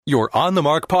Your On the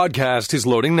Mark podcast is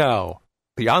loading now.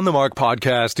 The On the Mark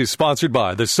podcast is sponsored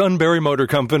by the Sunbury Motor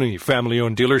Company,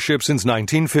 family-owned dealership since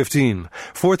 1915,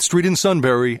 4th Street in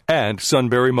Sunbury, and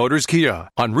Sunbury Motors Kia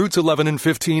on routes 11 and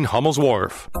 15 Hummel's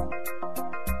Wharf.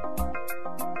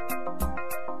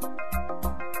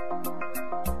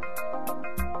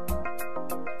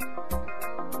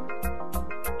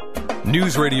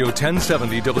 News Radio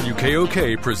 1070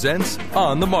 WKOK presents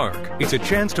On the Mark. It's a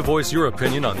chance to voice your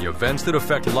opinion on the events that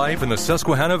affect life in the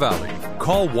Susquehanna Valley.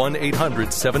 Call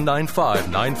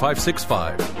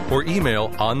 1-800-795-9565 or email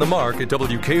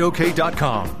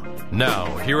onthemark@wkok.com.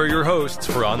 Now, here are your hosts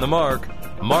for On the Mark,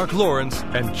 Mark Lawrence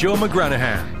and Joe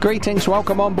McGranahan. Greetings.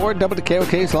 Welcome on board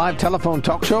WKOK's live telephone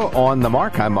talk show On the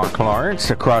Mark. I'm Mark Lawrence.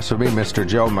 Across from me, Mr.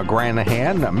 Joe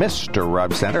McGranahan. Mr.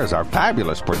 Rub Center is our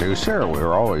fabulous producer.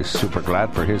 We're always super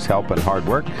glad for his help and hard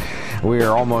work. We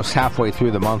are almost halfway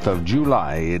through the month of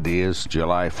July. It is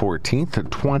July 14th,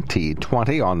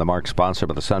 2020. On the Mark, sponsored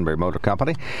by the Sunbury Motor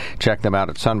Company. Check them out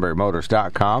at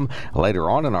sunburymotors.com. Later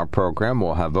on in our program,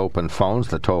 we'll have open phones.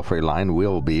 The toll-free line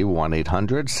will be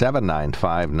 1-800-795-9565.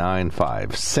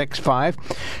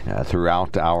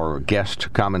 Throughout our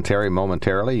guest commentary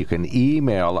momentarily, you can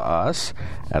email us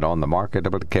at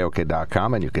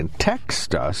onthemark@wkok.com, and you can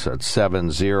text us at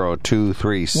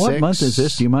 70236. What month is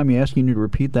this? Do you mind me asking you to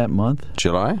repeat that month?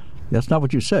 July? That's not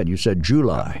what you said. You said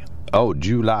July. Oh,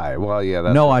 July. Well, yeah.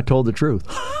 That's No, I told the truth.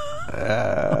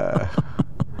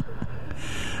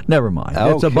 Never mind.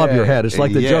 Okay. It's above your head. It's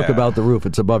like the joke about the roof.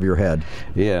 It's above your head.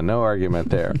 Yeah, no argument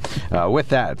there. With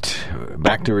that,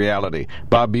 back to reality.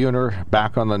 Bob Buhner,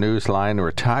 back on the news line,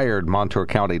 retired Montour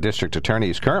County District Attorney.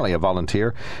 He's currently a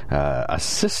volunteer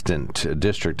assistant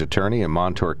district attorney in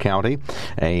Montour County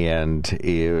and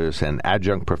is an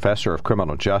adjunct professor of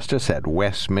criminal justice at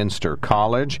Westminster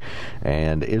College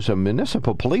and is a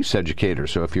municipal police educator.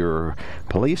 So if you're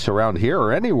police around here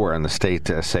or anywhere in the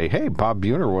state, say, hey, Bob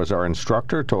Buhner was our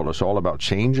instructor, told us all about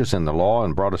changes in the law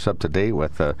and brought us up to date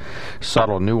with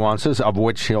subtle nuances, of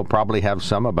which he'll probably have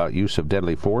some about use of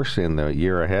deadly force in the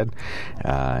year ahead.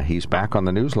 He's back on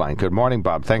the news line. Good morning,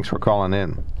 Bob. Thanks for calling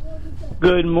in.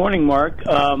 Good morning, Mark.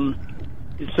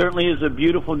 It certainly is a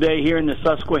beautiful day here in the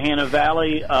Susquehanna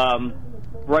Valley.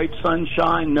 Bright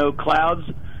sunshine, no clouds.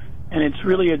 And it's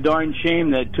really a darn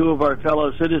shame that two of our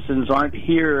fellow citizens aren't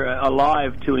here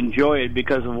alive to enjoy it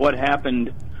because of what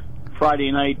happened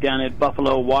Friday night down at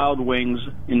Buffalo Wild Wings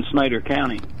in Snyder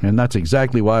County. And that's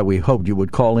exactly why we hoped you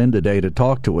would call in today to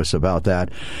talk to us about that.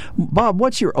 Bob,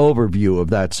 what's your overview of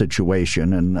that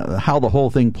situation and how the whole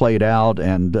thing played out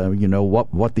and,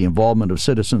 what the involvement of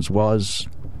citizens was?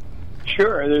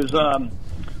 Sure. There's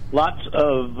lots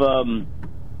of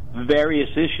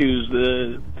various issues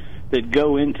that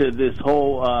go into this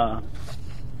whole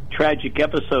tragic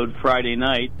episode Friday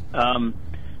night.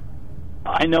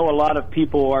 I know a lot of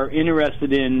people are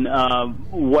interested in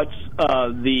what's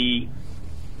the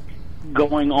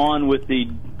going on with the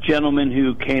gentleman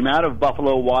who came out of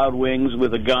Buffalo Wild Wings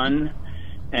with a gun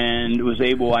and was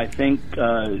able, I think,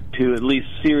 to at least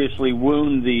seriously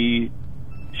wound the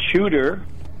shooter.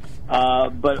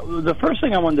 But the first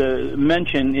thing I wanted to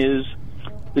mention is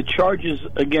the charges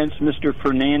against Mr.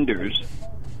 Fernandez.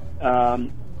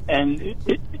 And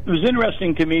it was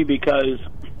interesting to me because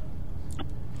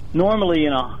normally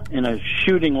in a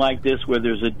shooting like this where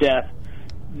there's a death,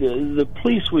 the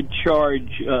police would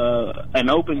charge an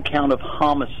open count of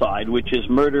homicide, which is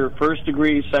murder, first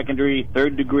degree, second degree,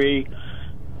 third degree,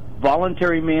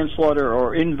 voluntary manslaughter,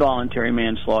 or involuntary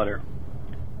manslaughter.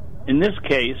 In this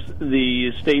case,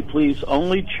 the state police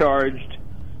only charged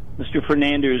Mr.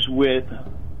 Fernandez with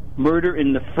murder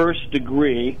in the first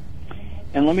degree,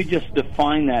 and let me just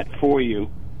define that for you.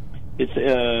 It's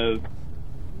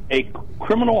a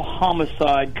criminal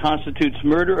homicide constitutes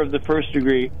murder of the first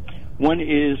degree when it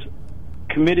is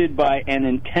committed by an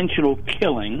intentional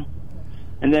killing,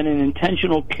 and then an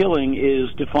intentional killing is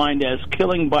defined as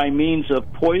killing by means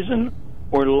of poison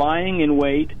or lying in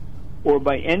wait or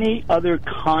by any other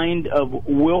kind of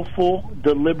willful,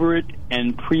 deliberate,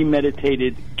 and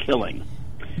premeditated killing.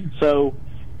 So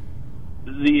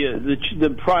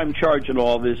the prime charge in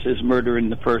all this is murder in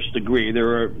the first degree.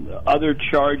 There are other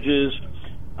charges,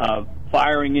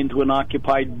 firing into an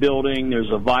occupied building.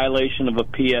 There's a violation of a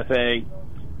PFA.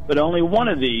 But only one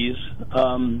of these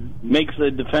makes the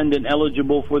defendant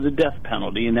eligible for the death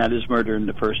penalty, and that is murder in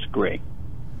the first degree.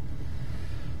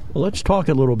 Well, let's talk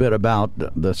a little bit about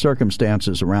the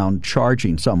circumstances around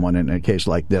charging someone in a case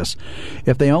like this.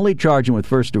 If they only charge him with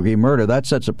first-degree murder, that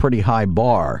sets a pretty high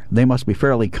bar. They must be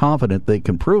fairly confident they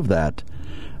can prove that.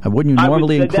 Wouldn't you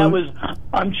normally include...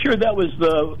 I'm sure that was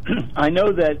the... I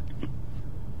know that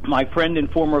my friend and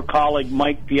former colleague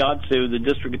Mike Piazza, the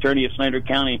district attorney of Snyder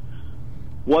County,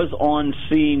 was on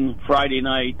scene Friday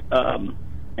night,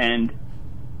 and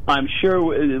I'm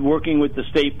sure working with the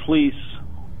state police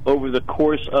over the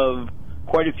course of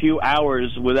quite a few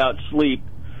hours without sleep,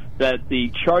 that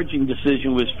the charging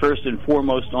decision was first and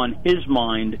foremost on his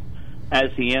mind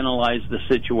as he analyzed the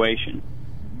situation.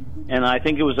 And I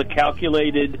think it was a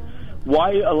calculated,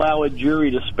 why allow a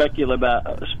jury to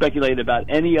speculate about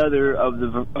any other of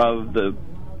the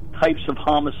types of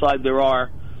homicide there are,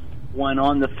 when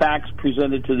on the facts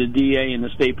presented to the DA and the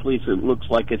state police it looks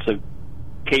like it's a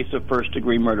case of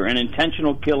first-degree murder, an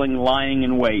intentional killing, lying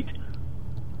in wait.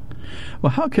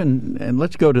 Well, and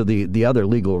let's go to the other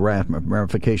legal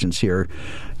ramifications here.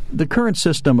 The current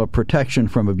system of protection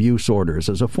from abuse orders,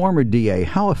 as a former DA,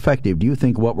 how effective do you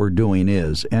think what we're doing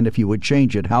is? And if you would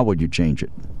change it, how would you change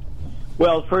it?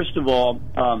 Well, first of all,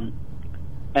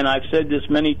 and I've said this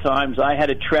many times, I had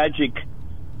a tragic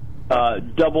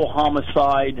double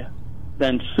homicide,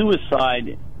 then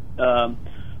suicide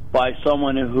by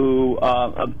someone who,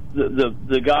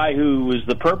 the guy who was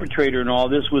the perpetrator in all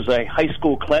this was a high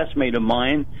school classmate of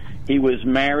mine. He was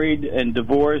married and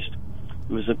divorced.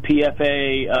 It was a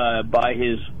PFA by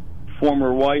his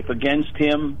former wife against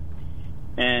him,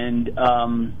 and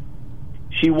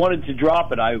she wanted to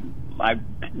drop it. I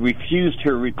refused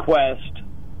her request,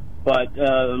 but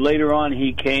later on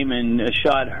he came and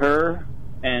shot her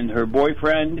and her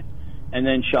boyfriend, and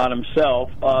then shot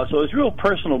himself. So it was real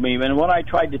personal to me. And what I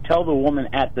tried to tell the woman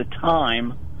at the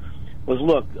time was,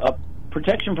 look, a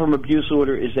protection from abuse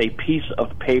order is a piece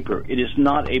of paper. It is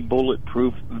not a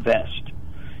bulletproof vest.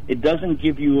 It doesn't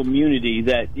give you immunity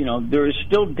that, there is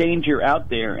still danger out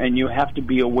there, and you have to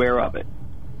be aware of it.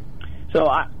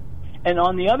 And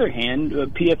on the other hand,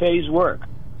 PFAs work.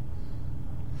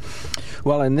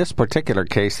 Well, in this particular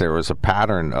case, there was a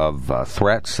pattern of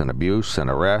threats and abuse and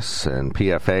arrests and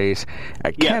PFAs.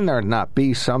 Can there not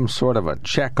be some sort of a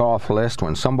check-off list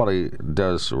when somebody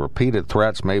does repeated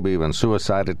threats, maybe even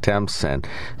suicide attempts, and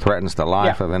threatens the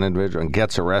life of an individual and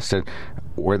gets arrested,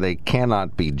 where they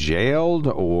cannot be jailed?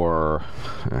 Or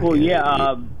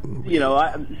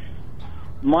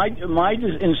my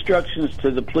instructions to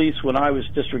the police when I was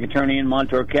district attorney in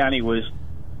Montour County was,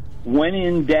 when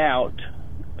in doubt,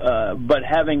 but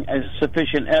having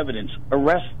sufficient evidence,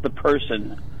 arrest the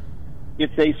person.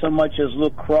 If they so much as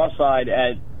look cross-eyed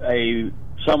at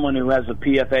someone who has a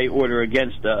PFA order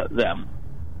against them,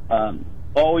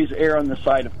 always err on the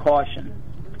side of caution.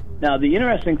 Now, the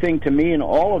interesting thing to me in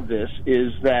all of this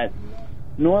is that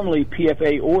normally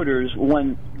PFA orders,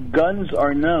 when guns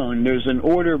are known, there's an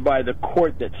order by the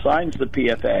court that signs the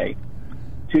PFA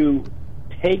to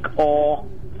take all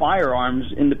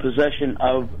firearms in the possession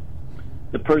of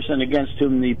the person against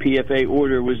whom the PFA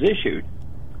order was issued.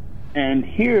 And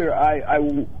here,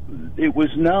 it was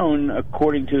known,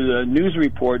 according to the news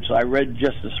reports I read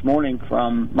just this morning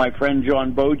from my friend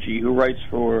John Bogie, who writes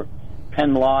for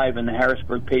Penn Live and the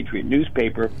Harrisburg Patriot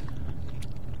newspaper,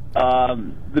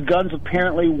 the guns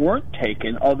apparently weren't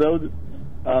taken, although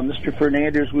Mr.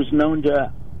 Fernandez was known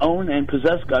to own and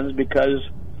possess guns because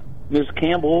Ms.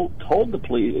 Campbell told the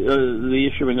police, the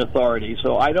issuing authority.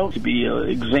 So I don't to be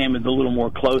examined a little more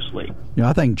closely.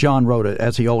 I think John wrote,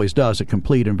 as he always does, a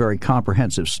complete and very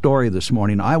comprehensive story this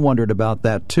morning. I wondered about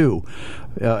that, too.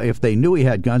 If they knew he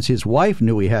had guns, his wife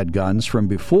knew he had guns from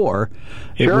before,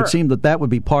 It would seem that would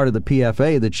be part of the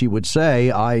PFA, that she would say,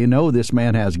 I know this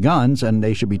man has guns, and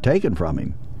they should be taken from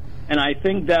him. And I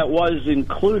think that was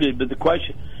included, but the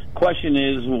question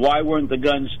is, why weren't the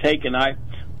guns taken?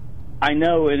 I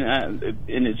know, and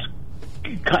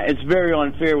it's very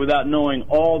unfair without knowing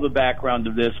all the background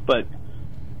of this, but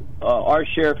our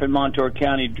sheriff in Montour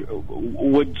County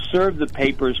would serve the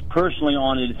papers personally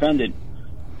on a defendant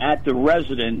at the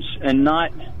residence, and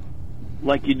not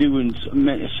like you do in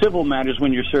civil matters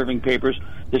when you're serving papers.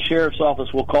 The sheriff's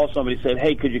office will call somebody and say,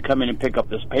 hey, could you come in and pick up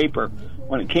this paper?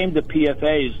 When it came to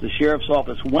PFAs, the sheriff's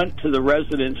office went to the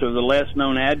residence or the last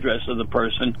known address of the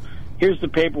person. Here's the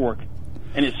paperwork.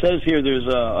 And it says here there's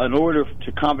an order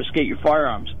to confiscate your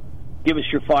firearms. Give us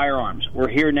your firearms. We're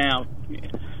here now.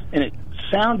 And it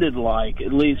sounded like,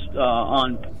 at least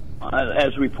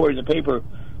as reported in the paper,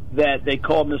 that they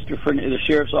called the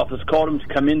sheriff's office called him to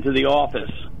come into the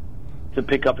office to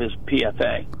pick up his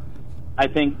PFA. I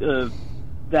think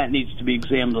that needs to be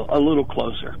examined a little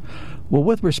closer. Well,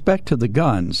 with respect to the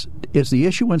guns, is the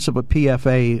issuance of a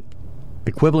PFA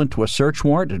equivalent to a search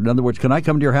warrant? In other words, can I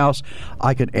come to your house,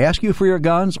 I can ask you for your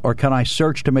guns, or can I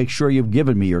search to make sure you've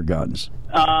given me your guns?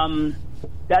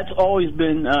 That's always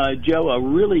been, Joe, a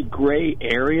really gray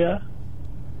area.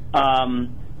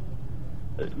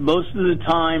 most of the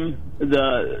time,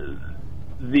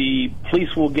 the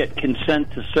police will get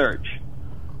consent to search.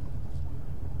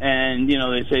 And,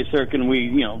 they say, sir, can we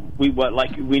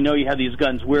know you have these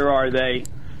guns. Where are they?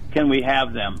 Can we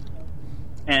have them?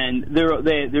 And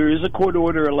there is a court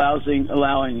order allowing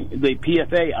the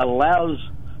PFA allows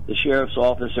the sheriff's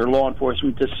office or law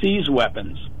enforcement to seize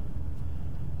weapons.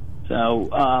 So,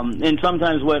 and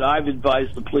sometimes what I've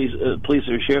advised the police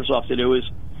or sheriff's office to do is,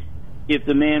 if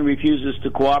the man refuses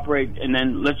to cooperate, and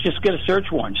then let's just get a search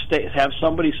warrant. Have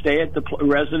somebody stay at the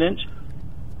residence.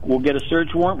 We'll get a search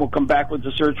warrant. We'll come back with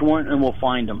the search warrant, and we'll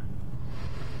find him.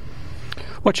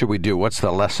 What should we do? What's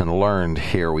the lesson learned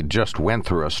here? We just went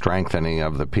through a strengthening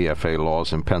of the PFA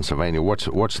laws in Pennsylvania.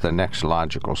 What's the next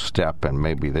logical step? And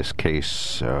maybe this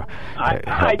case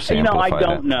helps amplify I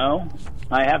don't know.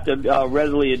 I have to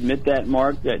readily admit that,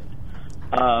 Mark, that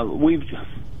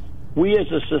we as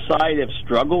a society have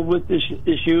struggled with this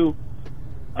issue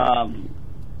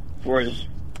for as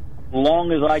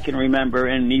long as I can remember,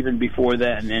 and even before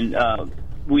then. And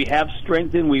we have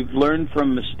strengthened. We've learned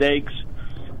from mistakes.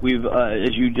 We've,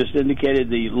 as you just indicated,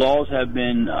 the laws have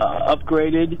been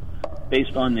upgraded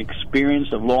based on the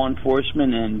experience of law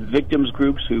enforcement and victims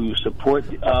groups who support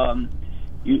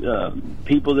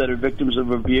people that are victims of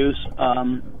abuse.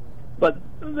 But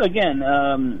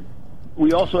again,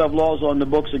 we also have laws on the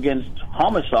books against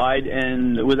homicide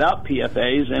and without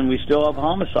PFAs, and we still have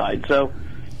homicide. So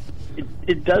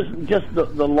it doesn't, just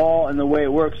the law and the way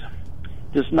it works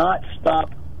does not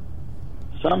stop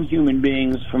some human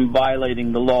beings from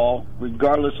violating the law,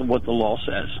 regardless of what the law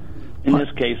says. In this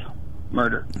case,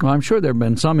 murder. Well, I'm sure there have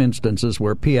been some instances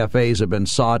where PFAs have been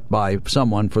sought by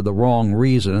someone for the wrong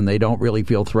reason, and they don't really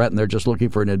feel threatened. They're just looking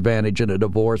for an advantage in a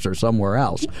divorce or somewhere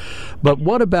else. But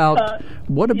what about?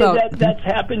 Yeah, that's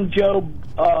happened, Joe.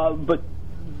 But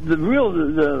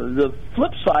the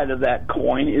flip side of that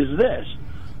coin is this: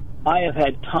 I have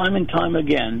had time and time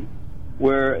again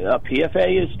where a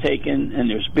PFA is taken and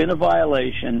there's been a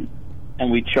violation,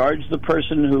 and we charge the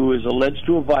person who is alleged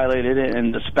to have violated it,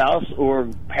 and the spouse or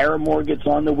paramour gets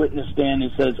on the witness stand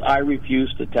and says, "I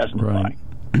refuse to testify." Right.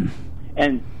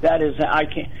 And that is, I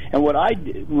can't. And what I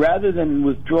did, rather than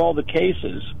withdraw the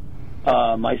cases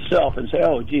myself and say,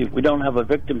 "Oh, gee, if we don't have a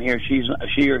victim here,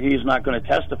 she or he is not going to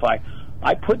testify,"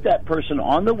 I put that person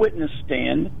on the witness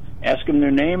stand, ask them their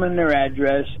name and their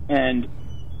address, and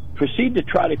proceed to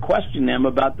try to question them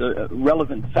about the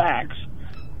relevant facts.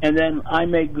 And then I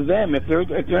make them, if they're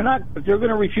going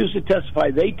to refuse to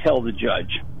testify, they tell the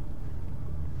judge.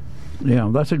 Yeah,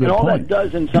 that's a good point. And all point. that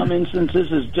does in some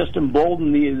instances is just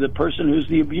embolden the person who's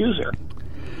the abuser.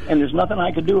 And there's nothing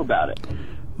I can do about it.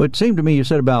 Well, it seemed to me you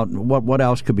said about what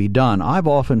else could be done. I've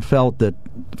often felt that,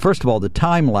 first of all, the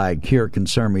time lag here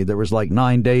concerned me. There was like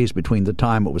 9 days between the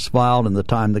time it was filed and the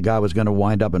time the guy was going to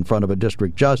wind up in front of a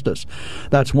district justice.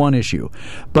 That's one issue.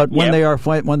 But when they are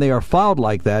filed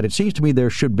like that, it seems to me there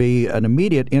should be an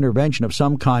immediate intervention of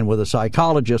some kind with a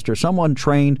psychologist or someone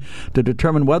trained to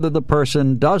determine whether the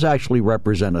person does actually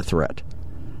represent a threat.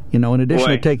 In addition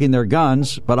to taking their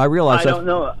guns. But I realize I don't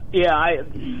know. Yeah,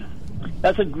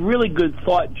 that's a really good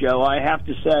thought, Joe. I have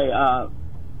to say,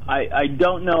 I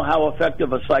don't know how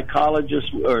effective a psychologist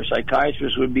or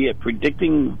psychiatrist would be at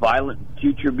predicting violent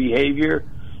future behavior.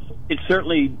 It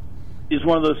certainly is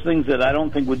one of those things that I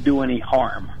don't think would do any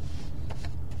harm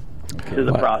to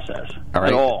the process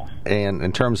at all. And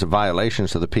in terms of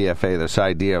violations of the PFA, this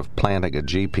idea of planting a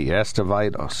GPS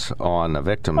device on a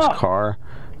victim's car,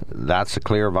 that's a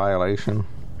clear violation?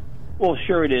 Well,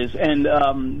 sure it is. And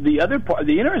the other part,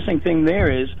 the interesting thing there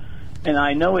is, and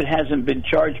I know it hasn't been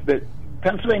charged, but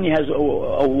Pennsylvania has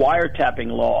a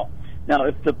wiretapping law. Now,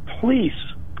 if the police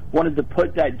wanted to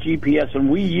put that GPS,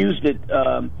 and we used it,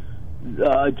 a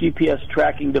GPS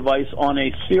tracking device on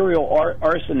a serial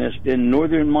arsonist in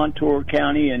northern Montour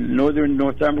County and northern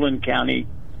Northumberland County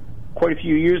quite a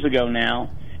few years ago now,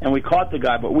 and we caught the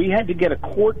guy. But we had to get a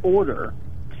court order,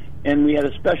 and we had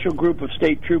a special group of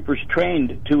state troopers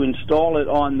trained to install it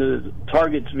on the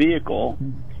target's vehicle.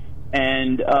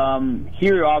 And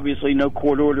here, obviously, no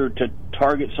court order to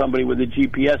target somebody with a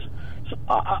GPS. So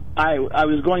I'm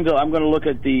going to look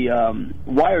at the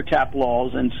wiretap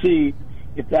laws and see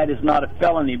if that is not a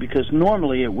felony, because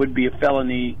normally it would be a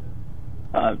felony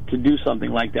to do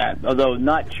something like that, although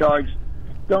not charged.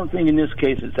 Don't think in this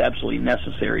case it's absolutely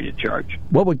necessary to charge.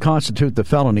 What would constitute the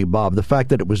felony, Bob? The fact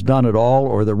that it was done at all,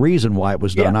 or the reason why it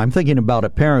was done? I'm thinking about a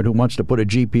parent who wants to put a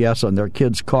GPS on their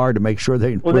kid's car to make sure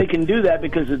they... Well, they can do that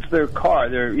because it's their car.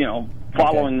 They're,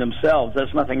 following themselves.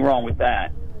 There's nothing wrong with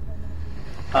that.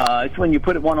 It's when you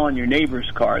put one on your neighbor's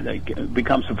car that it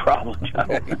becomes a problem,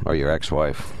 Joe. Or your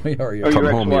ex-wife. Or your Or from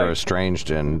your whom ex-wife. you're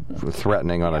estranged and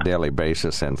threatening on a daily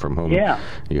basis, and from whom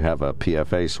you have a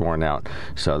PFA sworn out.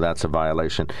 So that's a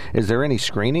violation. Is there any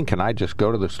screening? Can I just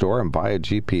go to the store and buy a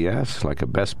GPS, like a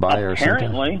Best Buy or something?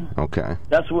 Apparently. Okay.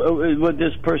 That's what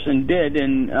this person did,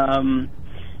 and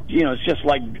it's just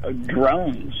like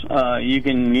drones. You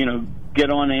can, get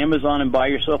on Amazon and buy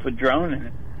yourself a drone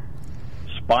and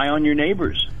spy on your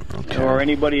neighbors, or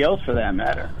anybody else for that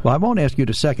matter. Well, I won't ask you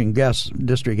to second-guess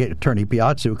District Attorney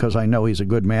Piazza, because I know he's a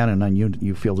good man, and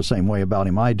you feel the same way about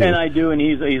him. I do. And I do, and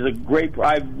he's a great...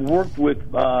 I've worked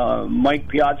with Mike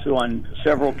Piazza on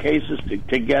several cases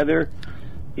together.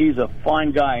 He's a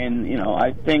fine guy, and,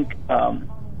 I think...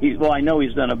 I know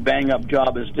he's done a bang-up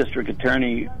job as district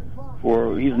attorney.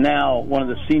 He's now one of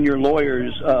the senior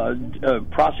lawyers,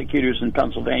 prosecutors in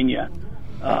Pennsylvania.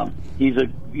 He's a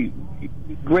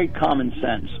great common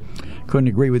sense. Couldn't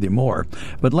agree with you more.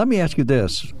 But let me ask you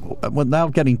this,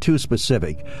 without getting too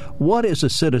specific. What is a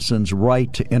citizen's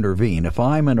right to intervene? If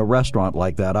I'm in a restaurant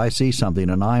like that, I see something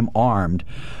and I'm armed,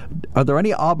 are there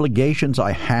any obligations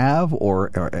I have?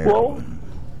 Well,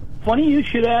 funny you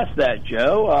should ask that,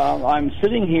 Joe. I'm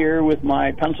sitting here with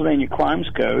my Pennsylvania Crimes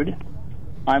Code.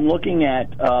 I'm looking at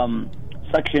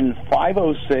Section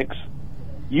 506,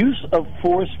 Use of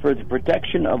Force for the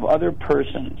Protection of Other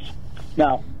Persons.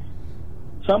 Now,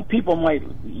 some people might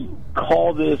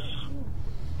call this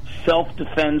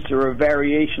self-defense or a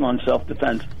variation on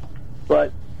self-defense,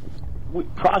 but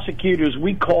prosecutors,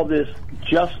 we call this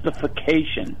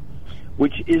justification,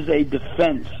 which is a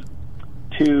defense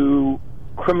to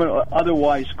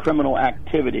otherwise criminal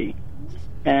activity.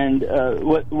 And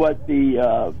what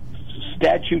the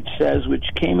statute says, which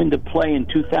came into play in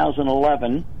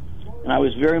 2011, and I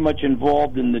was very much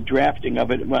involved in the drafting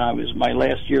of it when I was my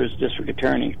last year as district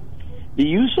attorney. The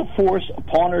use of force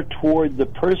upon or toward the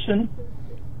person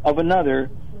of another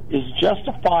is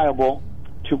justifiable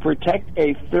to protect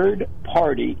a third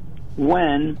party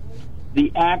when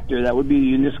the actor, that would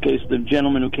be in this case the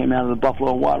gentleman who came out of the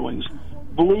Buffalo Wild Wings,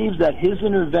 believes that his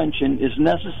intervention is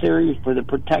necessary for the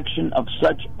protection of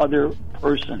such other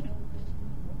person.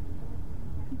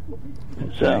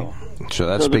 So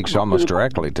that speaks almost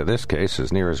directly to this case,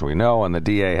 as near as we know, and the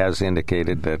DA has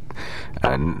indicated that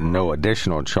no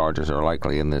additional charges are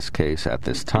likely in this case at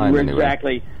this time.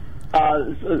 Exactly.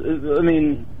 I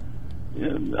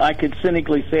could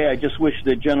cynically say I just wish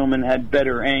the gentleman had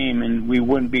better aim and we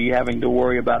wouldn't be having to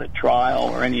worry about a trial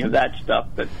or any of that stuff,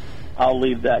 but I'll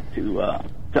leave that to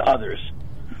others.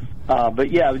 But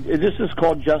yeah, this is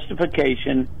called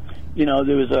justification. There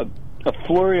was a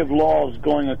flurry of laws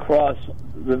going across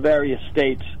the various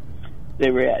states.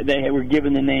 They were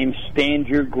given the name Stand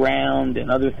Your Ground and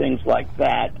other things like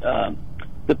that.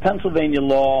 The Pennsylvania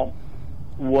law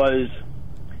was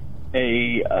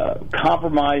a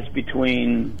compromise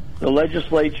between the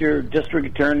legislature, district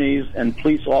attorneys, and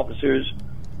police officers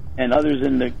and others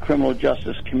in the criminal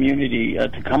justice community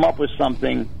to come up with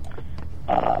something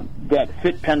that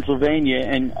fit Pennsylvania,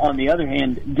 and on the other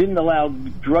hand, didn't allow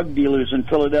drug dealers in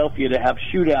Philadelphia to have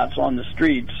shootouts on the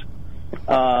streets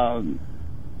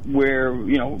where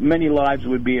many lives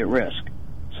would be at risk.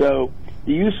 So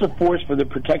the use of force for the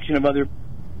protection of other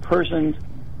persons,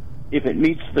 if it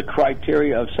meets the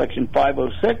criteria of Section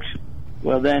 506,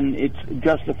 well, then it's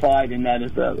justified, and that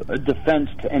is a defense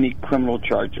to any criminal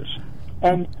charges.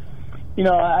 And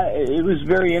it was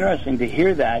very interesting to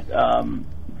hear that.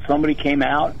 Somebody came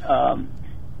out,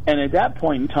 and at that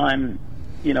point in time,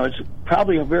 it's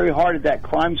probably very hard at that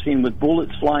crime scene with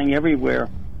bullets flying everywhere,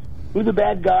 who the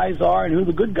bad guys are and who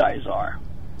the good guys are.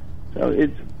 So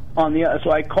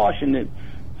so I caution that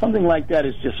something like that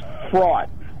is just fraught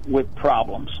with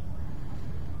problems.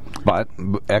 But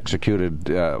executed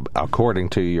according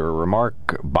to your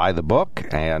remark by the book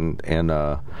and in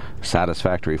a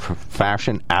satisfactory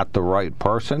fashion at the right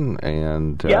person.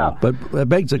 And yeah, but it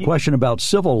begs the question about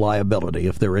civil liability,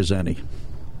 if there is any.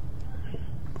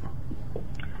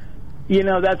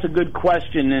 That's a good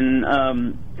question,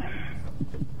 and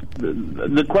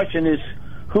the question is,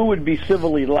 who would be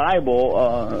civilly liable?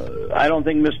 I don't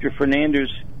think Mr. Fernandez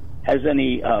has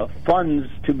any funds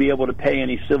to be able to pay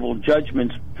any civil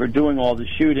judgments for doing all the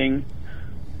shooting.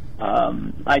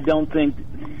 I don't think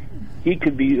he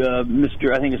could be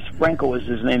Mr. I think it's Sprinkle was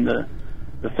his name, the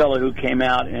fellow who came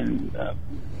out and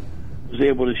was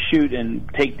able to shoot and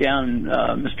take down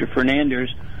Mr. Fernandez.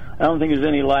 I don't think there's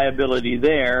any liability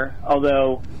there,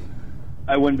 although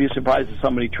I wouldn't be surprised if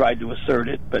somebody tried to assert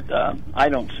it, but I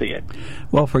don't see it.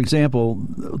 Well, for example,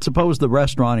 suppose the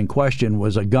restaurant in question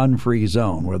was a gun-free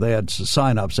zone where they had a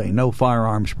sign up saying no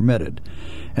firearms permitted,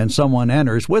 and someone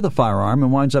enters with a firearm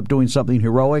and winds up doing something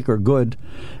heroic or good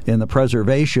in the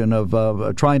preservation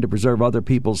of trying to preserve other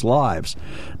people's lives.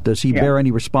 Does he bear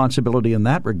any responsibility in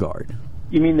that regard?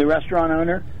 You mean the restaurant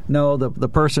owner? No, the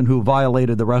person who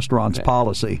violated the restaurant's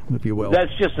policy, if you will.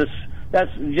 That's just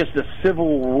a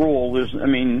civil rule.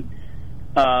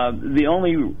 The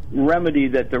only remedy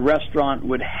that the restaurant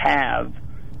would have,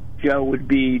 Joe, would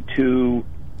be to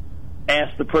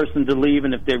ask the person to leave,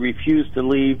 and if they refuse to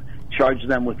leave, charge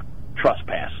them with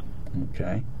trespass.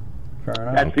 Okay, fair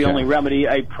enough. That's the only remedy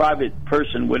a private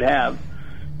person would have,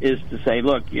 is to say,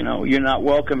 look, you're not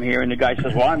welcome here, and the guy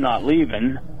says, well, I'm not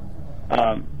leaving.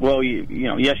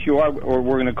 Yes, you are, or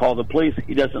we're going to call the police.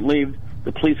 He doesn't leave.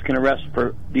 The police can arrest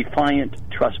for defiant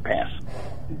trespass.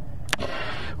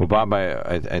 Well, Bob,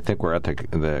 I think we're at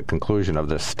the conclusion of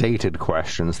the stated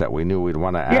questions that we knew we'd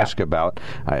want to ask about.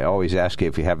 I always ask you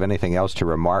if you have anything else to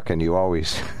remark, and you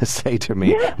always say to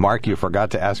me, Mark, you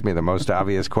forgot to ask me the most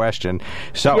obvious question.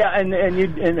 So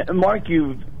and Mark,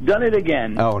 you've done it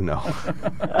again. Oh, no.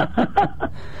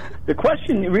 The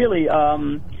question really,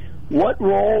 what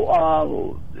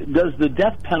role does the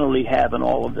death penalty have in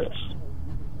all of this?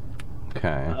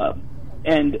 Okay.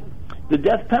 And the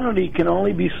death penalty can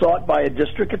only be sought by a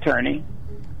district attorney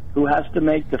who has to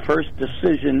make the first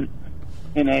decision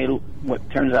in what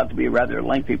turns out to be a rather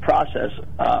lengthy process.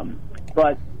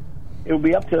 But it will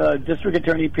be up to District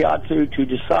Attorney Piazza to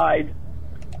decide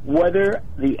whether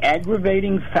the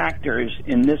aggravating factors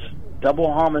in this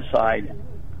double homicide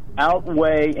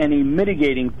outweigh any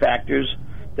mitigating factors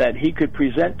that he could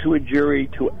present to a jury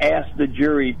to ask the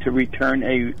jury to return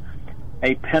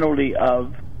a penalty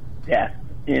of death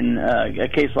in a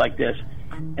case like this.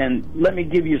 And let me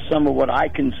give you some of what I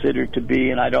consider to be,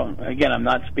 and I'm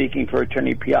not speaking for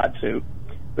Attorney Piazza,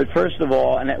 but first of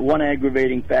all, and one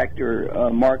aggravating factor,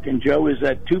 Mark and Joe, is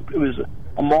that it was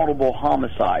a multiple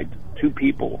homicide, 2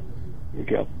 people were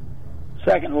killed.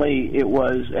 Secondly, it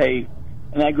was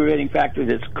an aggravating factor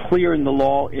that's clear in the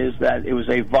law is that it was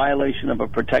a violation of a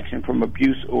protection from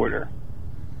abuse order.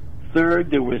 Third,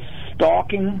 there was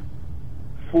stalking.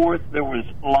 Fourth, there was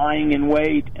lying in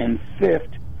wait. And fifth,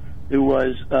 there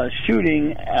was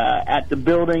shooting at the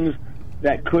buildings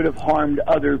that could have harmed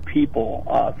other people,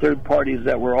 third parties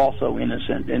that were also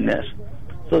innocent in this.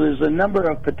 So there's a number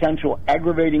of potential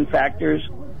aggravating factors.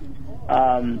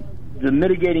 The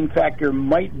mitigating factor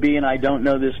might be, and I don't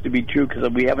know this to be true because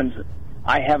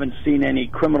I haven't seen any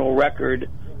criminal record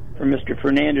for Mr.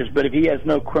 Fernandez, but if he has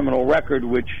no criminal record,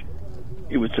 which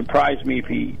it would surprise me if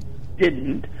he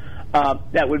didn't,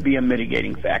 that would be a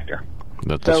mitigating factor.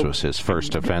 But this was his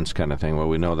first offense kind of thing. Well,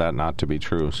 we know that not to be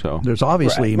true. So there's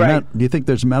obviously, do you think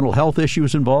there's mental health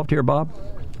issues involved here, Bob?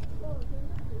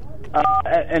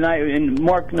 And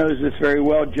Mark knows this very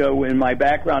well, Joe. In my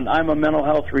background, I'm a mental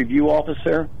health review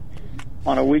officer.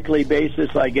 On a weekly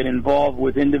basis, I get involved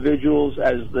with individuals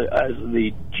as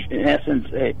the in essence,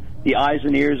 the eyes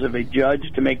and ears of a judge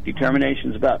to make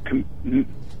determinations about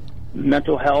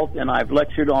mental health, and I've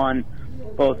lectured on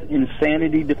both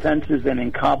insanity defenses and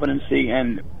incompetency,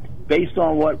 and based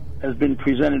on what has been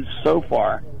presented so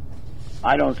far,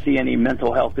 I don't see any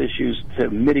mental health issues to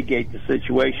mitigate the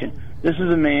situation. This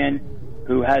is a man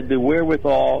who had the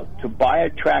wherewithal to buy a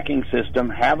tracking system,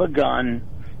 have a gun,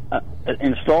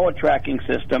 install a tracking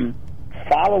system,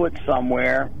 follow it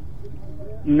somewhere,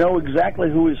 know exactly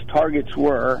who his targets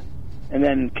were, and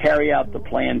then carry out the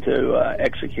plan to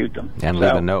execute them. And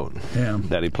leave a note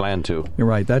that he planned to. You're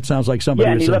right. That sounds like somebody...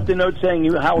 Yeah, and he left a note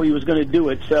saying how he was going to do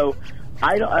it. So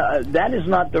that is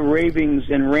not the ravings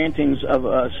and rantings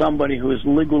of somebody who is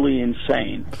legally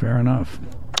insane. Fair enough.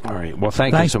 All right. Well,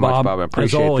 thanks you so much, Bob. I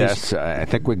appreciate that. I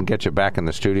think we can get you back in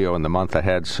the studio in the month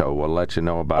ahead, so we'll let you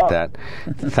know about that.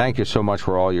 Thank you so much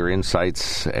for all your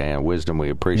insights and wisdom. We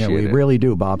appreciate it. Yeah, we really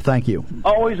do, Bob. Thank you.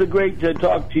 Always a great to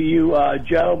talk to you,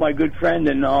 Joe, my good friend,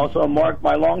 and also Mark,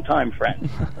 my longtime friend.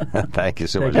 Thank you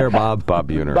so much. Take care, Bob. Bob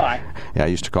Buhner. Bye. Yeah, I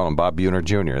used to call him Bob Buhner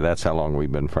Jr. That's how long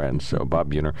we've been friends. So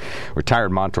Bob Buhner, retired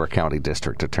Montour County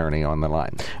District Attorney, on the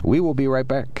line. We will be right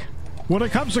back. When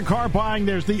it comes to car buying,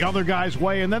 there's the other guy's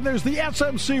way, and then there's the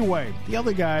SMC way. The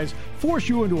other guys force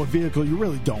you into a vehicle you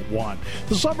really don't want.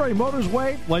 The Sunbury Motors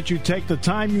way lets you take the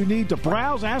time you need to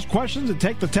browse, ask questions, and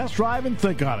take the test drive and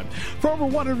think on it. For over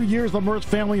 100 years, the Mertz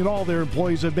family and all their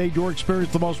employees have made your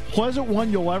experience the most pleasant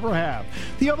one you'll ever have.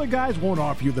 The other guys won't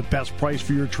offer you the best price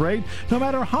for your trade, no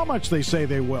matter how much they say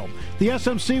they will. The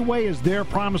SMC way is their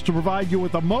promise to provide you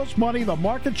with the most money the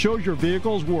market shows your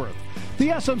vehicle is worth. The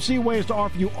SMC way is to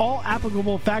offer you all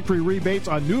applicable factory rebates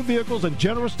on new vehicles and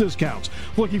generous discounts.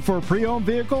 Looking for a pre-owned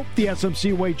vehicle? The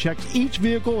SMC way checks each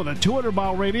vehicle in a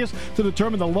 200-mile radius to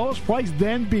determine the lowest price,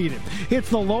 then beat it. It's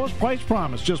the lowest price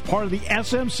promise, just part of the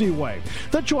SMC way.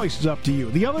 The choice is up to you.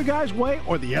 The other guy's way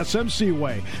or the SMC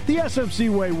way. The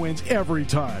SMC way wins every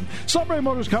time. Sunbury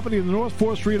Motors Company in the North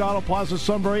 4th Street Auto Plaza,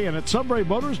 Sunbury, and at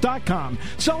sunburymotors.com.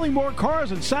 Selling more cars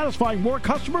and satisfying more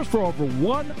customers for over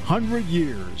 100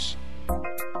 years.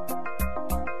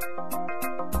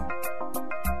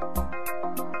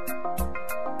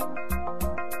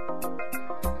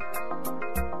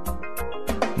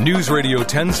 News Radio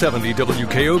 1070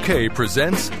 WKOK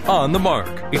presents On the Mark.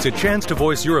 It's a chance to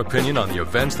voice your opinion on the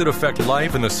events that affect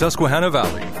life in the Susquehanna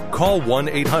Valley. Call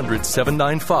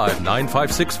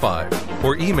 1-800-795-9565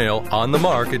 or email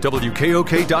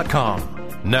onthemark@wkok.com.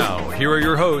 Now, here are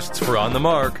your hosts for On the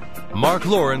Mark, Mark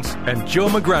Lawrence and Joe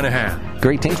McGranahan.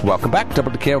 Greetings. Welcome back to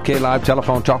WKOK Live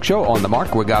Telephone Talk Show. On the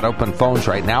Mark, we got open phones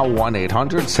right now,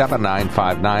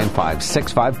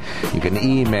 1-800-795-9565. You can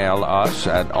email us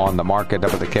at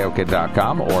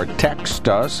onthemark@wkok.com or text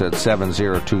us at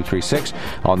 70236.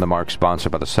 On the Mark,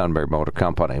 sponsored by the Sunbury Motor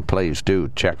Company. Please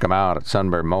do check them out at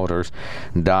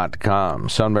sunburymotors.com.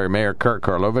 Sunbury Mayor Kurt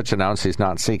Karlovic announced he's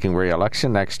not seeking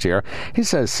re-election next year. He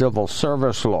says civil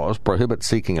service laws prohibit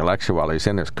seeking election while he's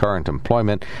in his current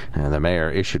employment, and the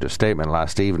mayor issued a statement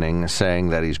last evening saying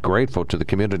that he's grateful to the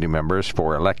community members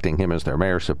for electing him as their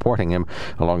mayor, supporting him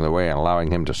along the way, and allowing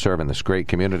him to serve in this great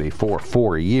community for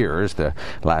 4 years, the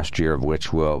last year of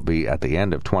which will be at the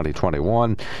end of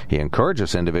 2021. He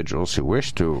encourages individuals who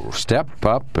wish to step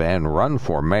up and run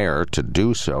for mayor to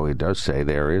do so. He does say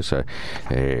there is a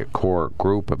core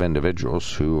group of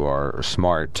individuals who are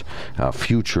smart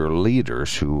future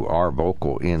leaders who are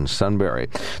vocal in Sunbury.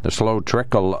 The slow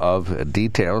trickle of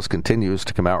details continues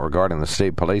to come out regarding the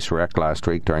state police wreck last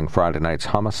week during Friday night's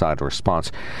homicide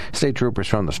response. State troopers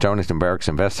from the Stonington Barracks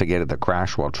investigated the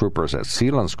crash while troopers at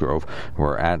Selinsgrove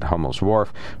were at Hummel's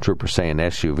Wharf. Troopers say an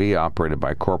SUV operated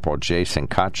by Corporal Jason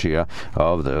Caccia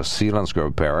of the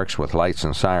Selinsgrove Barracks with lights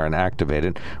and siren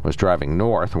activated was driving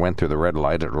north, went through the red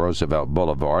light at Roosevelt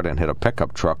Boulevard and hit a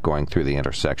pickup truck going through the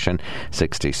intersection.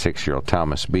 66-year-old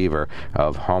Thomas Beaver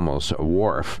of Hummel's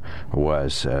Wharf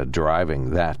was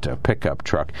driving that pickup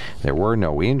truck. There were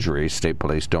no injuries. State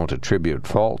police don't attribute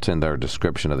fault in their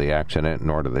description of the accident,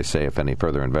 nor do they say if any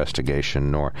further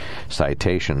investigation nor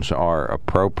citations are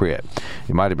appropriate.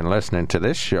 You might have been listening to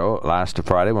this show last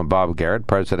Friday when Bob Garrett,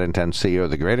 President and CEO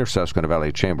of the Greater Susquehanna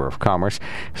Valley Chamber of Commerce,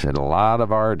 said a lot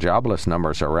of our jobless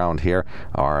numbers around here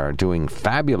are doing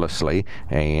fabulously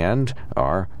and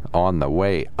are on the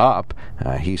way up.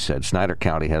 He said Snyder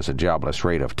County has a jobless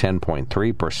rate of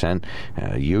 10.3%,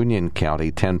 Union County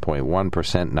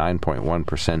 10.1%,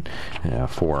 9.1%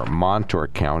 for Montour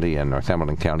County, and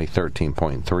Northumberland County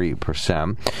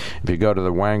 13.3%. If you go to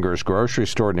the Wanger's grocery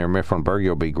store near Mifflinburg,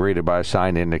 you'll be greeted by a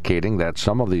sign indicating that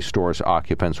some of these stores'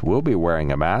 occupants will be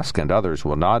wearing a mask and others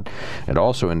will not. It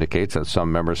also indicates that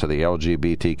some members of the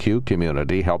LGBTQ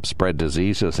community help spread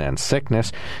diseases and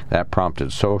sickness. That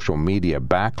prompted social media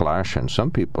backlash, and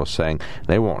some people saying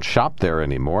they won't shop there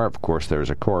anymore. Of course, there's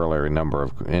a corollary number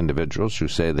of individuals who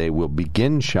say they will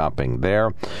begin shopping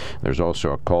there. There's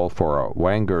also a call for a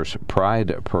Wanger's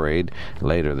Pride Parade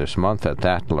later this month at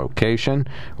that location.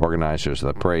 Organizers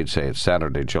of the parade say it's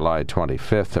Saturday, July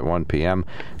 25th at 1 p.m.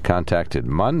 Contacted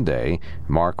Monday,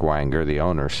 Mark Wanger, the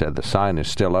owner, said the sign is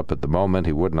still up at the moment.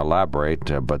 He wouldn't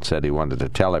elaborate, but said he wanted to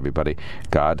tell everybody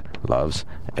God loves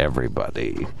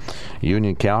everybody.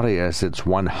 Union County has its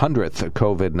 100th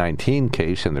COVID-19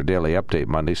 case in their daily update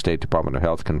Monday. State Department of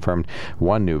Health confirmed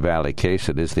one new Valley case.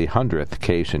 It is the 100th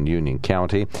case in Union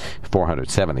County.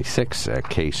 476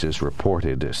 cases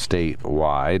reported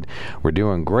statewide. We're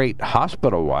doing great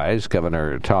hospital-wise.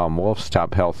 Governor Tom Wolf's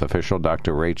top health official,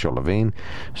 Dr. Rachel Levine,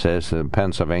 says that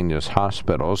Pennsylvania's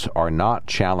hospitals are not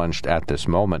challenged at this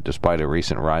moment, despite a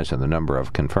recent rise in the number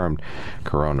of confirmed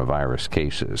coronavirus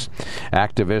cases.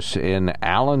 Activists in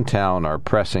Allentown are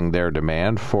pressing their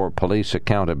demand for police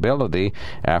accountability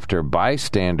after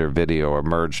bystander video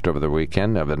emerged over the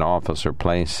weekend of an officer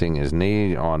placing his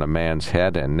knee on a man's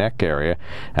head and neck area.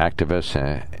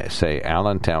 Activists say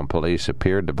Allentown police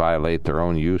appeared to violate their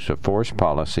own use of force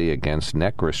policy against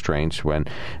neck restraints when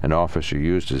an officer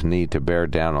used his knee to bear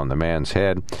down on the man's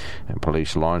head. And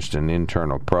police launched an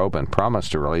internal probe and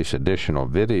promised to release additional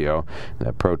video.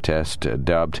 The protest,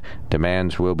 dubbed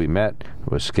Demands Will Be Met,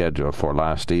 was scheduled for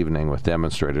last evening, with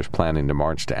demonstrators planning to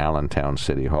march to Allentown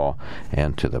City Hall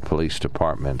and to the police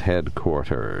department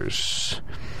headquarters.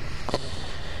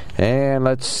 And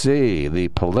let's see, the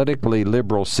politically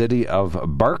liberal city of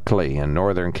Berkeley in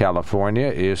Northern California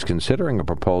is considering a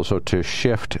proposal to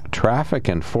shift traffic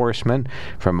enforcement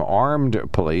from armed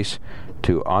police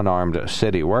to unarmed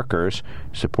city workers.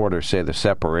 Supporters say the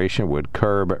separation would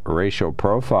curb racial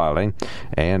profiling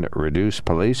and reduce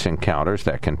police encounters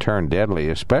that can turn deadly,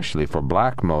 especially for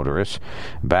black motorists.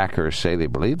 Backers say they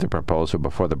believe the proposal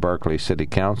before the Berkeley City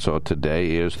Council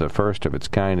today is the first of its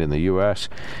kind in the U.S.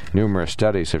 Numerous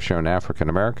studies have shown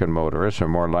African-American motorists are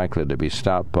more likely to be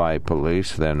stopped by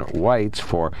police than whites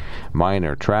for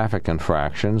minor traffic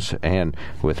infractions, and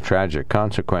with tragic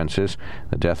consequences.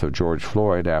 The death of George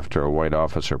Floyd after a white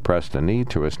officer pressed a knee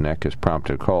to his neck has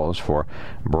prompted calls for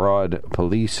broad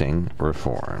policing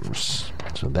reforms.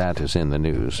 So that is in the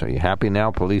news. Are you happy now,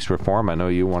 police reform? I know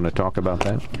you want to talk about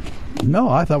that. No,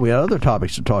 I thought we had other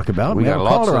topics to talk about. We got have a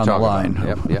lots caller to on the talk line.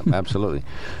 about. Yep, absolutely.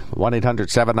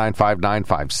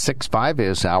 1-800-795-9565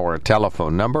 is our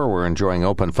telephone number. We're enjoying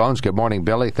open phones. Good morning,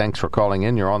 Billy. Thanks for calling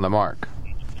in. You're on the mark.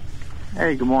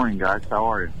 Hey, good morning, guys.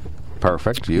 How are you?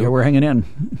 Perfect. You? Yeah, we're hanging in.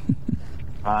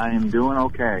 I am doing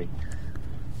okay.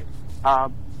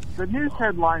 The news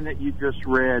headline that you just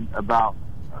read about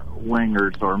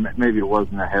wingers, or maybe it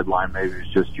wasn't a headline, maybe it's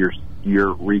just your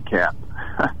recap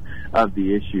of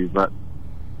the issue. But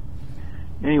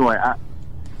anyway,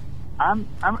 I'm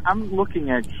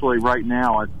looking actually right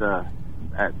now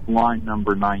at line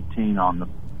number 19 on the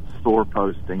store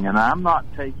posting, and I'm not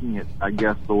taking it, I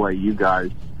guess, the way you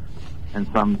guys and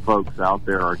some folks out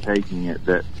there are taking it,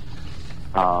 that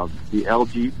they're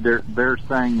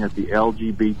saying that the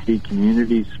LGBT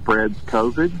community spreads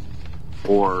COVID,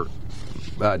 or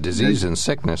disease and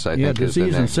sickness, I think. Yeah,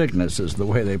 disease and sickness is the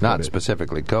way they put it. Not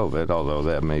specifically COVID, although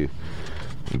that may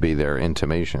be their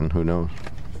intimation. Who knows?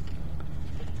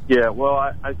 Yeah,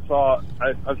 well, I've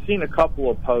seen a couple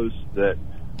of posts that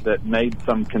made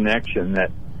some connection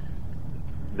that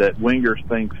Wingers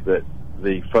thinks that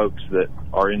the folks that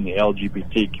are in the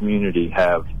LGBT community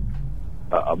have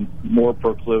more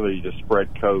proclivity to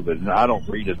spread COVID, and I don't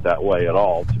read it that way at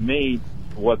all. To me,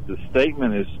 what the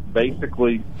statement is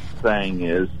basically saying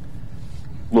is,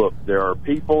 look, there are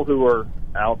people who are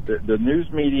out there, the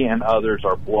news media and others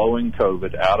are blowing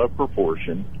COVID out of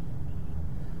proportion.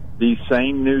 These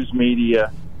same news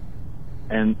media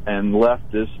and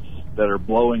leftists that are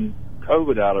blowing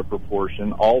COVID out of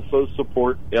proportion also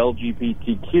support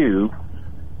LGBTQ.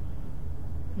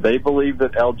 They believe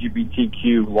that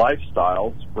LGBTQ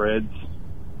lifestyle spreads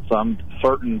some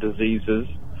certain diseases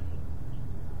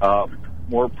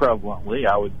more prevalently.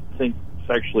 I would think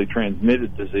sexually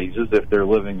transmitted diseases if they're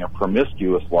living a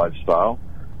promiscuous lifestyle.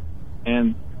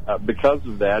 And because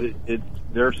of that,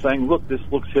 they're saying, look, this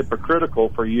looks hypocritical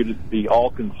for you to be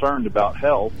all concerned about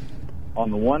health on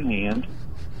the one hand,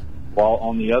 while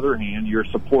on the other hand, you're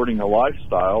supporting a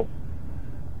lifestyle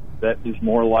that is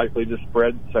more likely to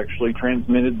spread sexually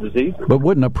transmitted diseases. But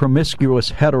wouldn't a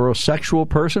promiscuous heterosexual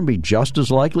person be just as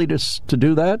likely to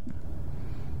do that?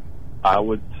 I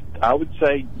would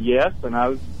say yes, and I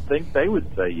would think they would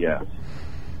say yes.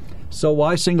 So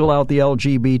why single out the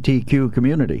LGBTQ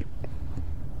community?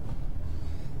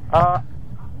 I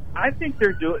think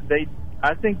they're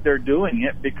doing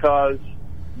it because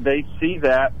they see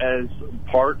that as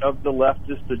part of the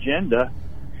leftist agenda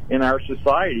in our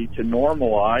society to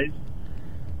normalize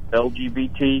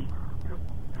LGBT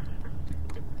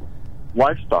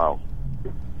lifestyle,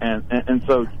 and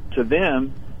so to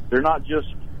them, they're not just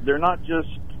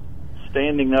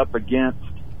standing up against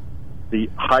the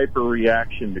hyper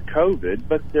reaction to COVID,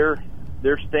 but they're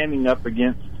standing up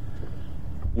against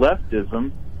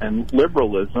leftism and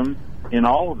liberalism in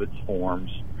all of its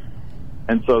forms.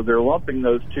 And so they're lumping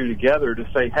those two together to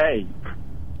say, hey,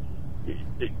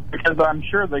 because I'm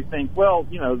sure they think, well,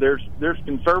 you know, there's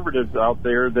conservatives out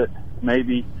there that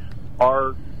maybe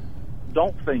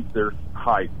don't think there's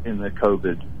hype in the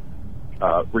COVID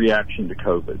reaction to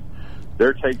COVID.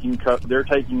 They're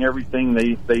taking everything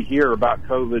they hear about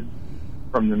COVID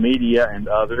from the media and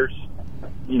others,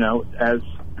 you know, as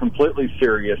completely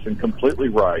serious and completely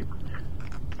right.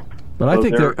 But I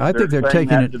think they're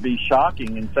taking it to be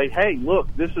shocking and say, hey, look,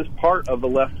 this is part of the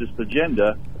leftist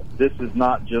agenda. This is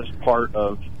not just part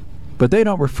of. But they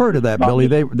don't refer to that, Billy.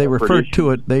 They refer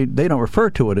to it. They don't refer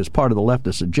to it as part of the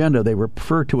leftist agenda. They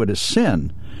refer to it as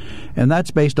sin, and that's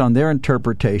based on their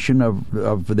interpretation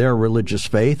of their religious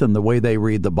faith and the way they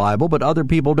read the Bible. But other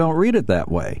people don't read it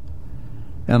that way,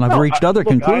 and I've reached other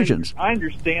conclusions. I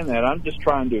understand that. I'm just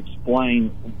trying to explain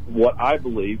what I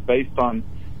believe based on,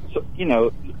 you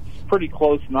know, pretty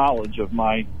close knowledge of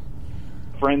my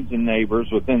friends and neighbors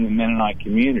within the Mennonite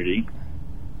community.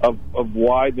 of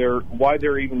why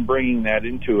they're even bringing that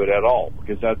into it at all,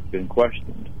 because that's been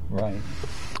questioned.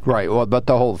 Right. Well, but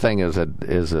the whole thing is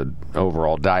an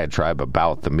overall diatribe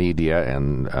about the media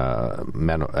and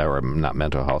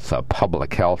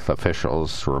public health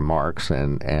officials' remarks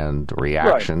and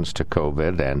reactions to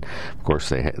COVID, and of course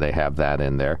they have that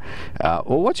in there.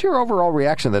 Well, what's your overall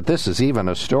reaction that this is even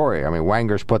a story? I mean,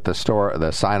 Wenger's put the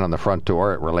sign on the front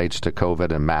door. It relates to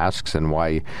COVID and masks, and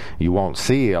why you won't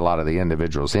see a lot of the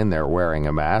individuals in there wearing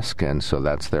a mask, and so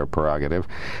that's their prerogative.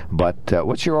 But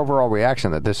what's your overall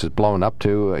reaction that this is blown up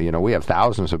to? We have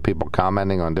thousands of people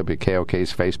commenting on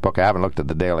WKOK's Facebook. I haven't looked at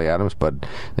the Daily Adams, but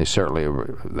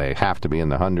they have to be in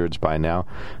the hundreds by now.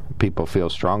 People feel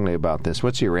strongly about this.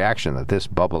 What's your reaction that this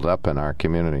bubbled up in our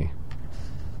community?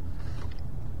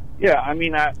 Yeah, I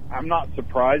mean, I'm not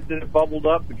surprised that it bubbled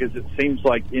up, because it seems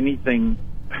like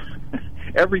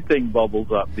everything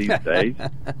bubbles up these days.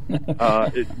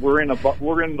 We're in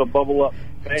the bubble up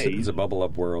phase. It's a bubble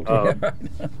up world.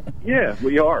 Yeah,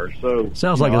 we are. So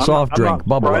sounds like a soft drink.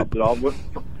 Bubble up. At all.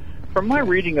 From my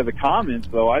reading of the comments,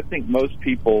 though, I think most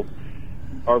people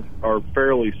are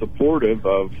fairly supportive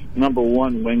of, number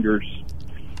one, Wenger's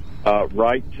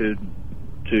right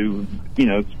to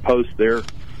post their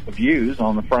views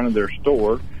on the front of their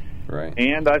store. Right.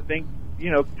 And I think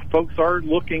folks are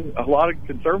looking, a lot of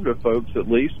conservative folks at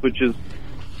least, which is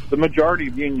the majority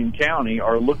of Union County,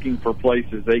 are looking for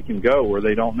places they can go where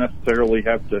they don't necessarily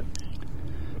have to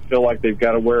feel like they've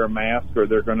got to wear a mask, or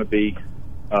they're going to be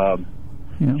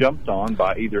jumped on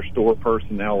by either store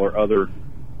personnel or other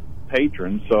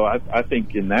patrons. So I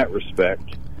think in that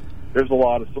respect, there's a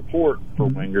lot of support for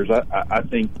Wenger's. I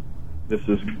think this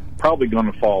is probably going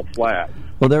to fall flat.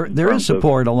 Well, there is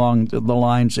support along the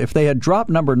lines. If they had dropped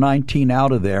number 19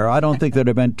 out of there, I don't think there'd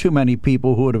have been too many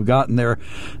people who would have gotten their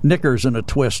knickers in a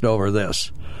twist over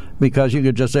this. Because you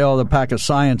could just say, the pack of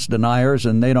science deniers,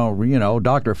 and they don't,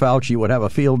 Dr. Fauci would have a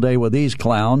field day with these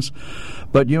clowns.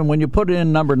 But when you put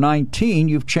in number 19,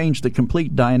 you've changed the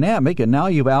complete dynamic, and now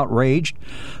you've outraged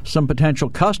some potential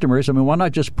customers. I mean, why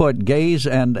not just put gays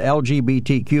and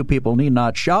LGBTQ people need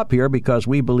not shop here because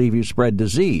we believe you spread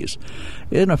disease?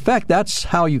 In effect, that's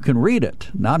how you can read it.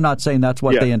 Now, I'm not saying that's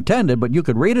what they intended, but you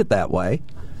could read it that way.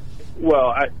 Well,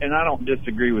 I don't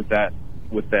disagree with that,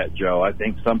 Joe. I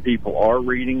think some people are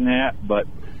reading that, but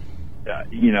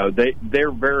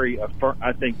they're very.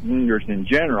 I think Wengers in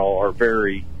general are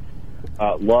very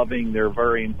loving. They're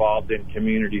very involved in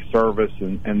community service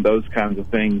and those kinds of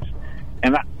things.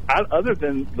 And I, other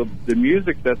than the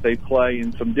music that they play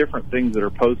and some different things that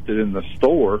are posted in the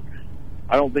store,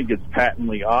 I don't think it's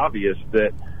patently obvious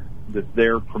that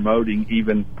they're promoting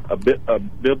even a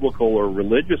biblical or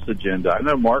religious agenda. I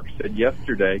know Mark said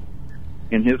yesterday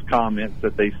in his comments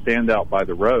that they stand out by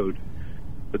the road,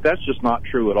 but that's just not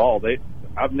true at all.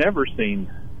 I've never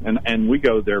seen, and we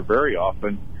go there very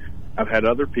often, I've had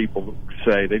other people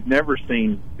say they've never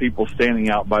seen people standing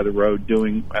out by the road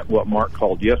doing what Mark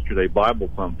called yesterday Bible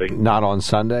thumping. Not on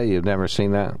Sunday? You've never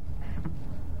seen that?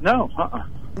 No,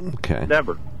 Okay.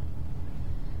 Never.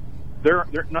 They're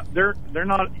not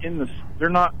in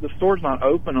the store's not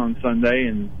open on Sunday,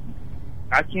 and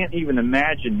I can't even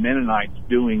imagine Mennonites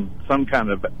doing some kind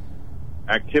of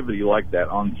activity like that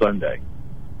on Sunday.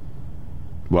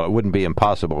 Well, it wouldn't be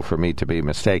impossible for me to be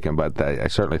mistaken, but I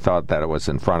certainly thought that it was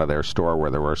in front of their store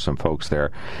where there were some folks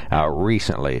there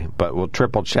recently. But we'll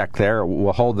triple check there.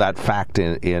 We'll hold that fact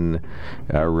in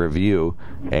review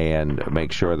and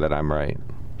make sure that I'm right.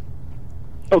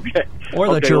 Okay.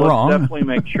 Or that you're wrong. Definitely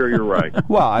make sure you're right.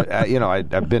 Well,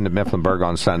 I've been to Mifflinburg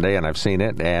on Sunday, and I've seen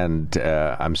it, and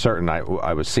I'm certain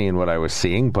I was seeing what I was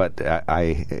seeing. But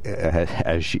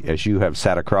as you have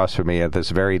sat across from me at this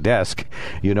very desk,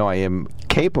 I am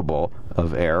capable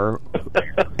of error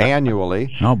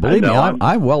annually. No, believe me,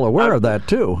 I'm well aware of that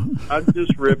too. I'm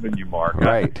just ribbing you, Mark.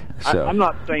 Right. I'm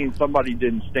not saying somebody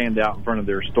didn't stand out in front of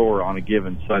their store on a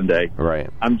given Sunday. Right.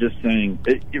 I'm just saying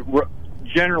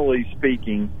generally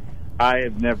speaking, I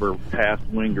have never passed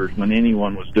Wengers when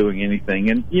anyone was doing anything.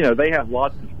 And, they have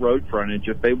lots of road frontage.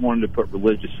 If they wanted to put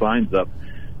religious signs up,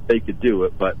 they could do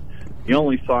it. But the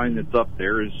only sign that's up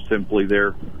there is simply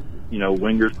their,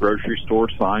 Wengers grocery store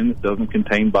sign that doesn't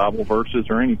contain Bible verses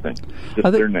or anything.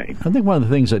 Just their name. I think one of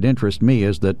the things that interests me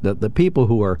is that the people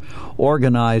who are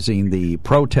organizing the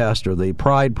protest or the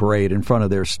pride parade in front of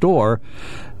their store,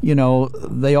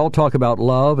 they all talk about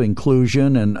love,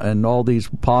 inclusion, and all these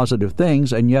positive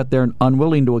things, and yet they're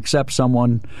unwilling to accept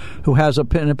someone who has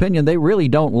an opinion they really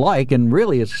don't like and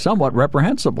really is somewhat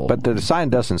reprehensible. But the sign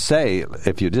doesn't say,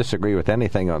 if you disagree with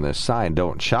anything on this sign,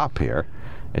 don't shop here.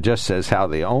 It just says how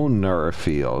the owner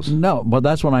feels. No, but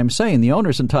that's what I'm saying. The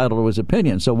owner's entitled to his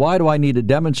opinion. So why do I need to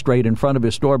demonstrate in front of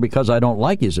his store because I don't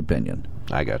like his opinion?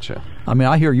 I gotcha. I mean,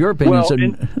 I hear your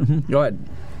opinion. Well, go ahead.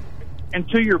 And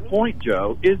to your point,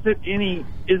 Joe, is it any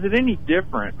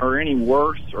different or any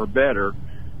worse or better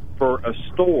for a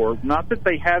store? Not that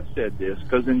they have said this,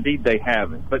 because indeed they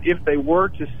haven't. But if they were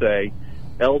to say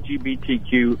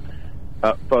LGBTQ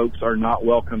folks are not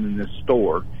welcome in this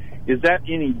store, is that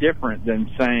any different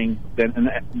than saying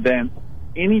than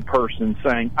any person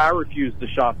saying, I refuse to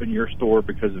shop in your store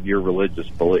because of your religious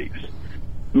beliefs?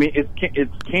 I mean,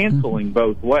 it's canceling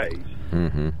both ways.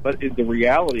 Mm-hmm. But the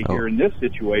reality here in this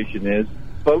situation is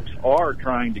folks are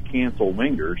trying to cancel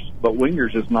Wingers, but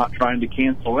Wingers is not trying to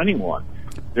cancel anyone.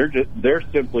 They're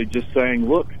simply just saying,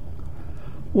 look.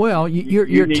 Well,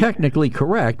 you're technically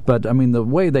correct, but I mean the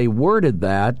way they worded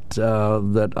that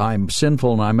that I'm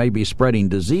sinful and I may be spreading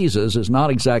diseases is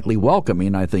not exactly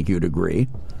welcoming. I think you'd agree.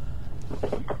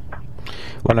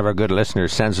 One of our good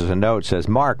listeners sends us a note, says,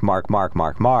 Mark.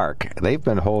 They've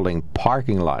been holding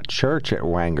parking lot church at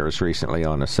Wangers recently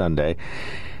on a Sunday.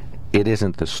 It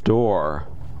isn't the store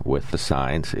with the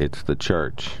signs, it's the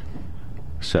church.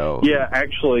 So yeah,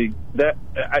 actually,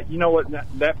 you know what?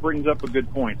 That brings up a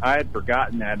good point. I had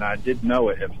forgotten that, and I did know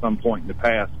it at some point in the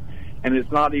past. And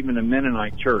it's not even a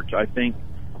Mennonite church. I think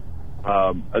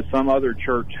some other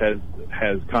church has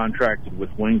contracted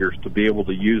with Wingers to be able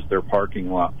to use their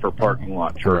parking lot for parking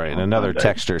lot church. Right. Another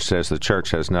texter says the church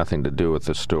has nothing to do with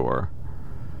the store.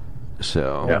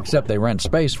 So except they rent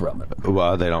space from it.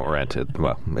 Well, they don't rent it.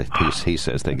 Well, he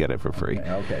says they get it for free.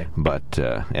 Okay. But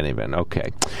anyway, okay.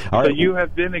 All right. You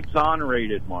have been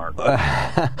exonerated, Mark.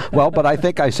 Well, but I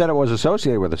think I said it was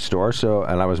associated with a store,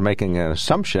 and I was making an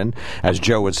assumption, as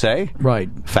Joe would say.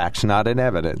 Right. Facts not in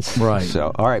evidence. Right.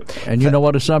 So, all right. And you know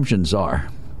what assumptions are.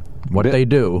 What they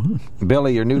do.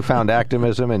 Billy, your newfound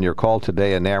activism and your call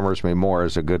today enamors me more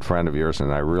as a good friend of yours,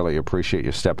 and I really appreciate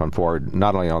you stepping forward,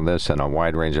 not only on this and a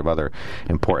wide range of other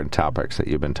important topics that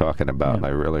you've been talking about. Yeah.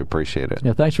 I really appreciate it.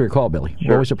 Yeah, thanks for your call, Billy.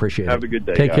 Sure. Always appreciate it. Have a good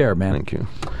day. Take care, man. Thank you.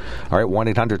 All right,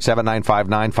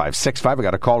 1-800-795-9565. I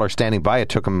got a caller standing by. It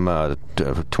took him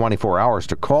 24 hours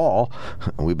to call.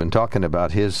 We've been talking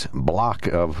about his block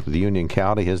of the Union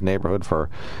County, his neighborhood, for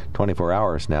 24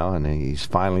 hours now, and he's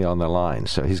finally on the line.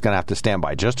 So he's going to have to stand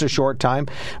by just a short time.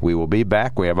 We will be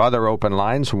back. We have other open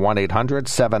lines,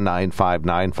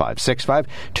 1-800-795-9565.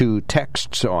 2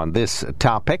 texts on this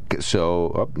topic.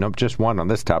 So, nope, just one on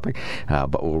this topic.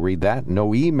 But we'll read that.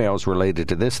 No emails related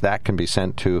to this. That can be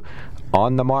sent to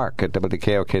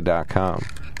onthemark@wkok.com.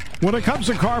 When it comes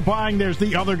to car buying, there's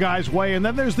the other guy's way, and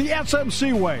then there's the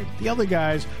SMC way. The other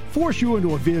guys force you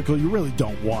into a vehicle you really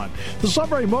don't want. The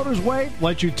Sunbury Motors way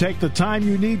lets you take the time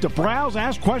you need to browse,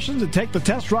 ask questions, and take the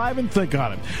test drive and think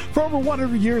on it. For over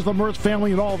 100 years, the Mertz family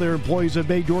and all their employees have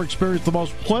made your experience the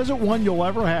most pleasant one you'll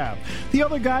ever have. The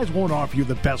other guys won't offer you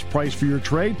the best price for your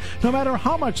trade, no matter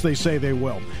how much they say they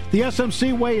will. The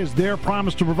SMC way is their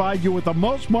promise to provide you with the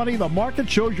most money the market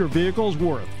shows your vehicle is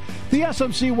worth. The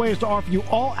SMC way is to offer you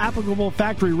all applicable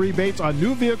factory rebates on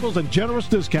new vehicles and generous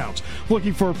discounts.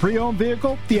 Looking for a pre-owned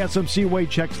vehicle? The SMC way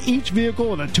checks each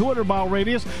vehicle in a 200-mile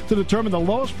radius to determine the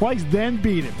lowest price, then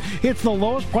beat it. It's the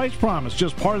lowest price promise,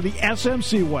 just part of the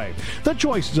SMC way. The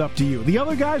choice is up to you, the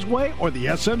other guy's way or the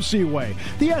SMC way.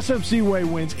 The SMC way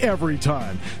wins every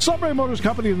time. Sunbury Motors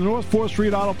Company in the North 4th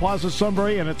Street Auto Plaza,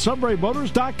 Sunbury, and at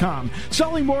sunburymotors.com.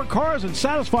 Selling more cars and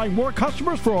satisfying more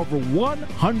customers for over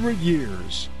 100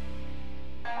 years.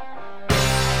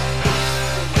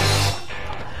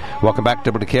 Welcome back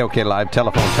to the KOK Live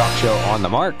Telephone Talk Show on the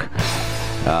Mark.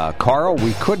 Carl,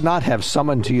 we could not have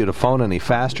summoned to you to phone any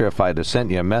faster if I'd have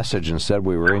sent you a message and said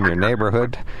we were in your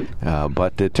neighborhood,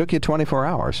 but it took you 24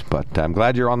 hours. But I'm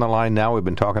glad you're on the line now. We've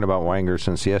been talking about Wangers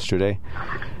since yesterday.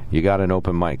 You got an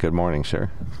open mic. Good morning,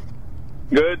 sir.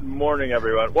 Good morning,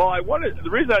 everyone. Well, the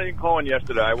reason I didn't call in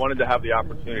yesterday, I wanted to have the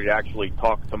opportunity to actually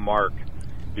talk to Mark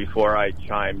before I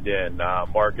chimed in.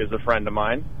 Mark is a friend of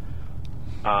mine.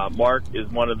 Mark is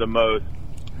one of the most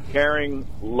caring,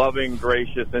 loving,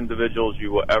 gracious individuals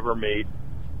you will ever meet.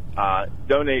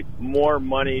 Donate more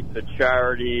money to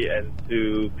charity and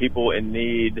to people in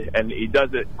need, and he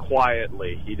does it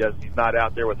quietly. He's not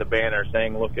out there with a banner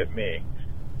saying, "Look at me."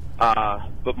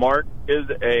 But Mark is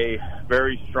a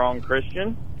very strong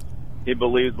Christian. He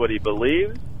believes what he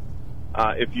believes.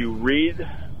 If you read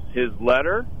his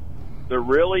letter, there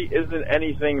really isn't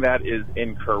anything that is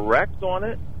incorrect on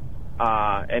it.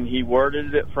 And he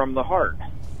worded it from the heart.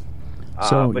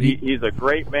 But he's a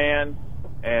great man,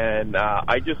 and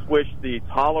I just wish the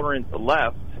tolerant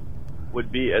left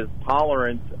would be as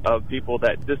tolerant of people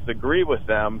that disagree with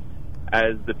them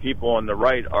as the people on the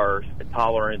right are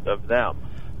tolerant of them.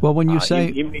 Well, when you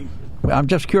say, I'm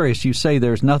just curious, you say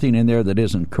there's nothing in there that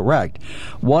isn't correct.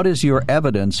 What is your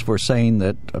evidence for saying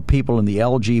that people in the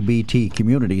LGBT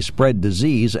community spread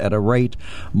disease at a rate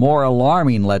more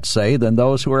alarming, let's say, than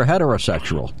those who are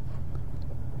heterosexual?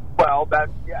 Well,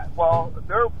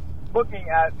 they're looking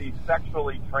at the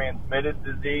sexually transmitted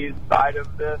disease side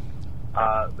of this.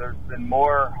 There's been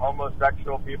more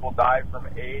homosexual people die from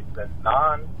AIDS than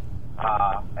non,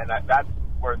 and that's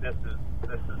where this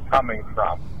is coming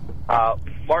from.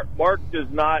 Mark does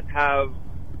not have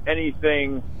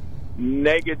anything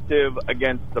negative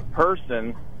against the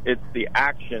person. It's the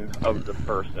action of the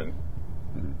person.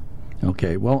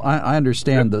 Okay, well, I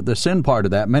understand the sin part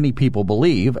of that. Many people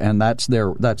believe, and that's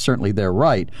certainly their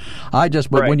right.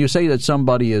 But when you say that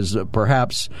somebody is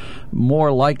perhaps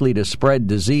more likely to spread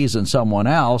disease than someone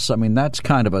else, I mean, that's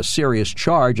kind of a serious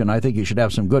charge, and I think you should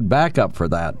have some good backup for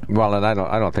that. Well, and I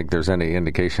don't think there's any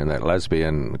indication that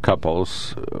lesbian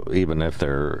couples, even if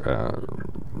they're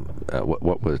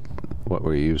what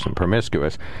were you using,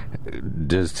 promiscuous,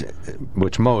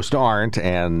 which most aren't,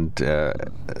 and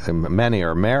many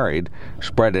are married,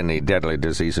 spread any deadly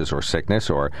diseases or sickness.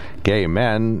 Or gay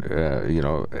men,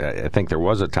 I think there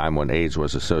was a time when AIDS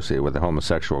was associated with the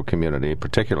homosexual community,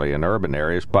 particularly in urban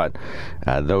areas, but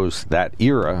that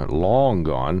era long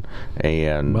gone.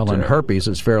 And and herpes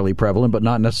is fairly prevalent, but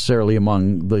not necessarily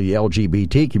among the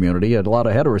LGBT community. A lot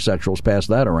of heterosexuals pass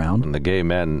that around. And the gay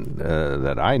men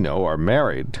that I know are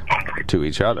married to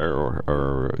each other,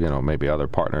 or maybe other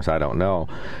partners. I don't know.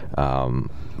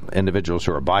 Individuals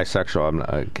who are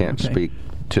bisexual, I can't speak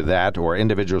to that, or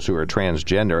individuals who are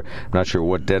transgender. I'm not sure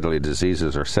what deadly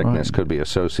diseases or sickness could be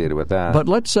associated with that. But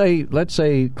let's say,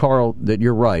 Carl, that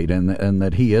you're right, and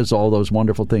that he is all those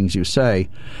wonderful things you say.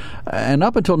 And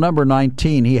up until number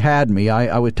 19, he had me.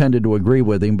 I tended to agree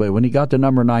with him, but when he got to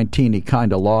number 19, he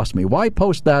kind of lost me. Why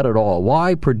post that at all?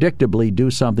 Why predictably do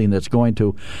something that's going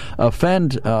to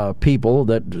offend people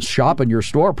that shop in your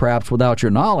store, perhaps without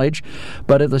your knowledge,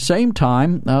 but at the same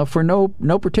time for no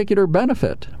particular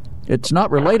benefit? It's not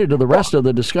related to the rest of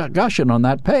the discussion on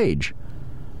that page.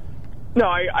 No,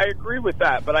 I agree with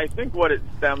that, but I think what it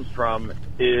stems from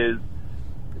is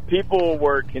people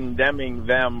were condemning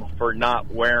them for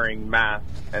not wearing masks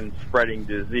and spreading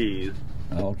disease.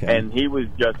 Okay. And he was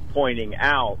just pointing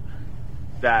out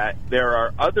that there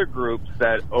are other groups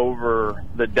that over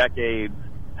the decades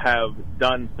have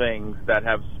done things that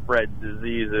have spread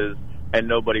diseases, and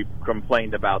nobody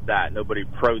complained about that. Nobody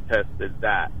protested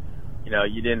that.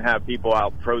 You didn't have people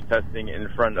out protesting in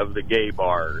front of the gay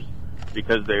bars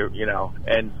because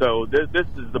and so this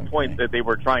is the point that they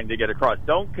were trying to get across.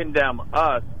 Don't condemn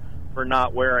us for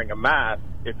not wearing a mask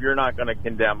if you're not going to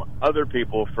condemn other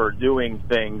people for doing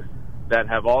things that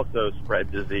have also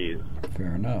spread disease.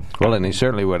 Fair enough. Well, and he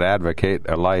certainly would advocate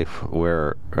a life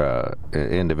where an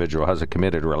individual has a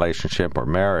committed relationship or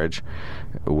marriage,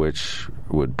 which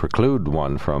would preclude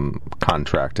one from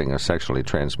contracting a sexually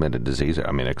transmitted disease.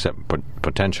 I mean, except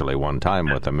potentially one time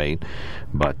with a mate,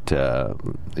 but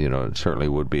it certainly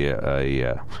would be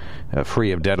a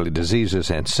free of deadly diseases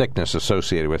and sickness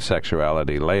associated with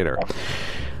sexuality later.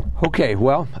 Okay,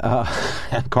 well,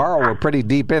 Carl, we're pretty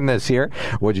deep in this here.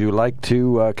 Would you like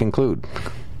to conclude?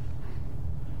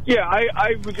 Yeah,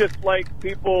 I would just like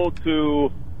people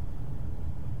to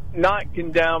not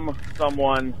condemn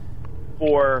someone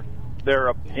for their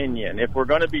opinion. If we're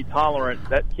going to be tolerant,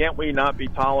 can't we not be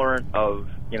tolerant of,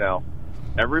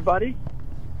 everybody?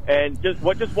 And just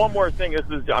one more thing.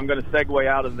 I'm going to segue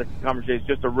out of the conversation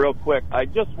just a real quick. I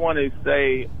just want to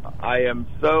say I am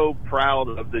so proud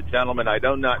of the gentleman. I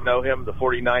do not know him, the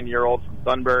 49-year-old from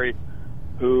Sunbury,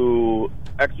 who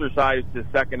exercised his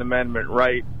Second Amendment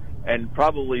right and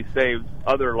probably saved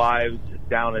other lives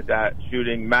down at that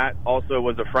shooting. Matt also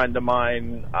was a friend of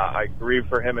mine. I grieve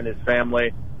for him and his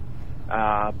family.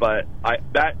 But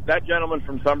that gentleman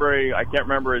from Sunbury, I can't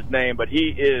remember his name, but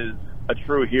he is a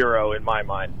true hero in my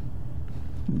mind.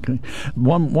 Okay.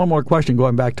 One more question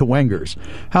going back to Wengers.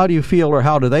 How do you feel, or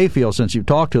how do they feel, since you've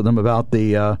talked to them, about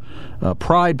the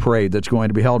Pride Parade that's going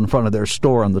to be held in front of their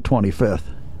store on the 25th?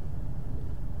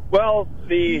 Well,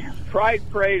 the Pride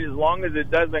Parade, as long as it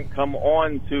doesn't come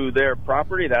on to their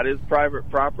property, that is private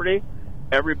property,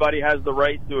 everybody has the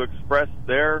right to express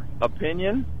their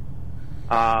opinion.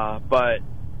 But,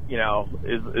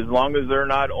 as long as they're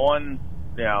not on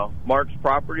Mark's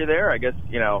property there, I guess,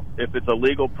 if it's a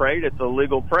legal parade, it's a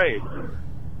legal parade.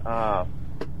 I'm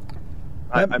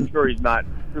sure he's not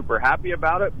super happy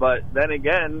about it, but then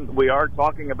again, we are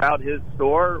talking about his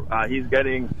store. He's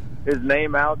getting his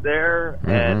name out there,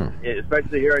 and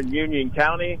especially here in Union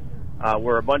County,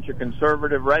 We're a bunch of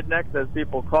conservative rednecks, as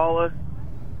people call us.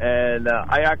 And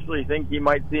I actually think he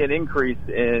might see an increase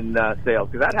in sales,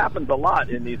 because that happens a lot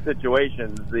in these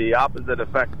situations. The opposite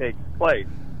effect takes place.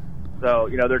 So,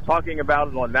 they're talking about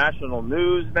it on national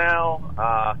news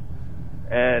now.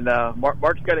 And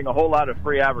Mark's getting a whole lot of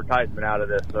free advertisement out of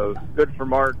this, so good for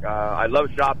Mark. I love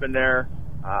shopping there.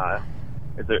 I'll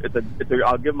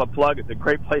give him a plug. It's a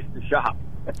great place to shop.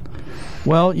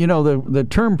 Well, the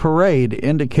term parade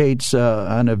indicates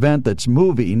an event that's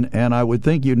moving, and I would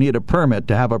think you need a permit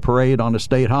to have a parade on a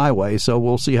state highway, so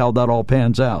we'll see how that all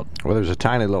pans out. Well, there's a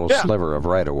tiny little sliver of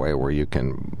right-of-way where you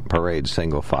can parade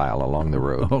single file along the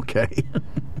road. Okay.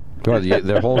 Well,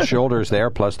 the whole shoulder's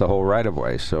there, plus the whole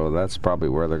right-of-way, so that's probably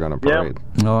where they're going to parade.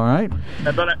 Yep. All right.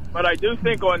 But I do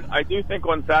think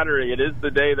on Saturday it is the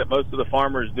day that most of the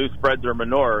farmers do spread their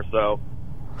manure, so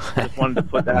just wanted to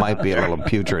put that might be a little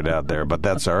putrid out there, but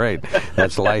that's all right.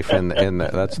 That's life,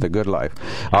 that's the good life.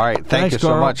 All right, thanks you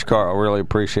so much, Carl. Really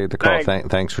appreciate the call.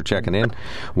 Thanks for checking in.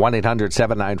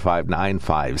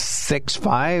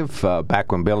 1-800-795-9565.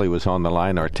 Back when Billy was on the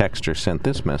line, our texter sent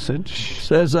this message.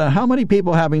 Says, how many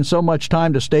people having so much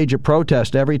time to stage a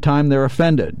protest every time they're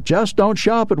offended? Just don't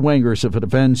shop at Wenger's if it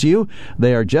offends you.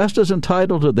 They are just as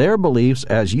entitled to their beliefs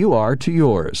as you are to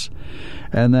yours.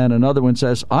 And then another one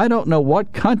says, I don't know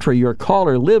what country your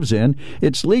caller lives in.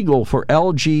 It's legal for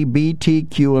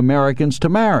LGBTQ Americans to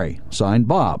marry. Signed,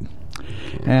 Bob.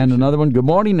 And another one, good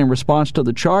morning. In response to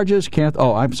the charges, can't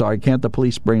the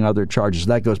police bring other charges?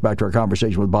 That goes back to our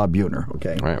conversation with Bob Buhner.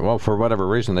 Okay. All right. Well, for whatever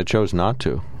reason, they chose not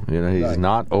to. He's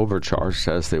not overcharged,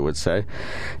 as they would say.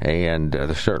 And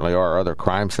there certainly are other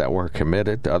crimes that were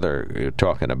committed. You're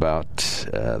talking about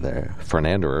the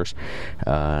Fernanders.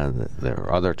 There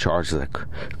are other charges that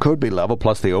could be leveled,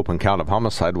 plus the open count of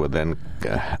homicide would then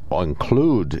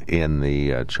include in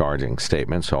the charging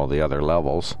statements all the other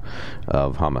levels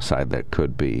of homicide that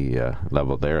could be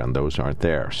leveled there, and those aren't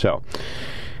there. So,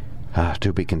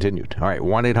 to be continued. All right,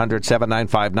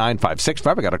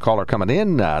 1-800-795-9565. We got a caller coming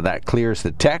in. That clears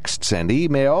the texts and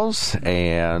emails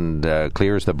and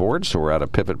clears the board. So we're at a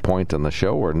pivot point in the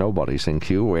show where nobody's in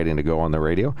queue waiting to go on the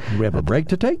radio. We have a break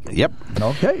to take? Yep.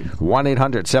 Okay.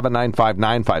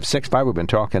 1-800-795-9565. We've been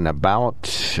talking about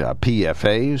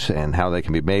PFAs and how they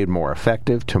can be made more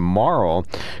effective. Tomorrow,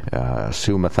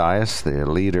 Sue Mathias, the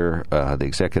leader, the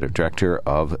executive director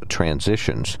of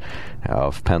Transitions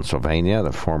of Pennsylvania,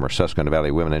 the former Susquehanna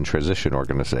Valley Women in Transition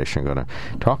Organization, going to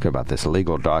talk about this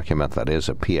legal document that is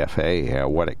a PFA,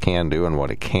 what it can do and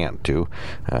what it can't do.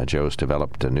 Joe's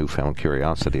developed a newfound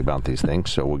curiosity about these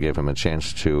things, so we'll give him a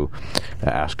chance to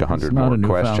ask 100 more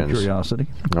questions. Curiosity.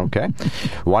 Okay.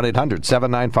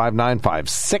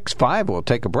 1-800-795-9565. We'll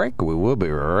take a break. We will be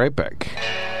right back.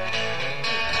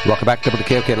 Welcome back to the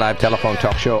KOK Live Telephone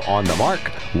Talk Show on the Mark.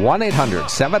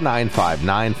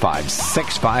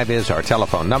 1-800-795-9565 is our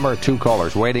telephone number. 2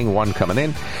 callers waiting, 1 coming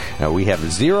in. We have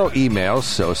 0 emails,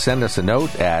 so send us a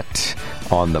note at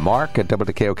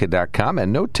onthemark@wkok.com,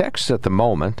 and no texts at the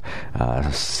moment.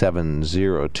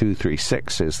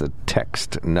 70236 is the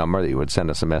text number that you would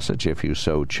send us a message if you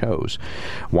so chose.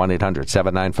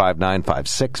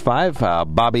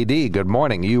 1-800-795-9565. Bobby D., good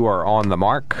morning. You are on the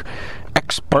Mark.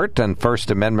 Expert on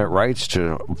First Amendment rights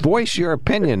to voice your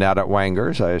opinion out at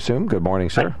Wenger's, I assume. Good morning,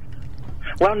 sir.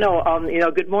 Well,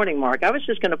 no, good morning, Mark. I was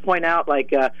just going to point out, from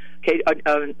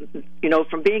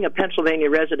being a Pennsylvania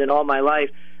resident all my life,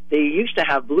 they used to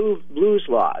have blues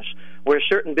laws where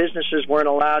certain businesses weren't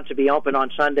allowed to be open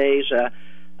on Sundays.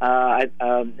 As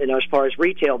far as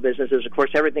retail businesses, of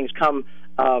course, everything's come,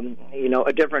 a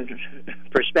different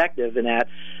perspective in that.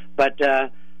 But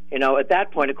at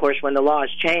that point, of course, when the laws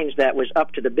changed, that was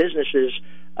up to the businesses,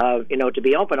 to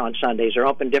be open on Sundays or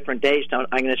open different days. I'm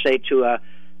going to say to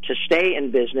stay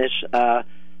in business,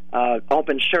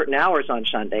 open certain hours on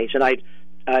Sundays. And I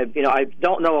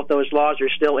don't know if those laws are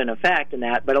still in effect in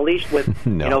that, but at least with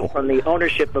from the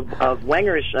ownership of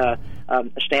Wenger's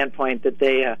standpoint, that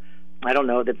they, I'm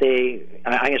going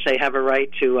to say, have a right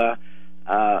to,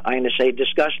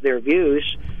 discuss their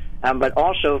views. But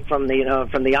also from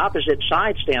the opposite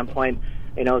side standpoint,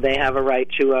 they have a right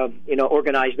to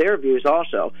organize their views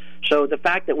also. So the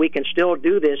fact that we can still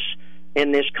do this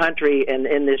in this country and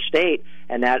in this state,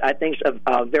 and that I think is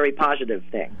a very positive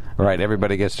thing. Right,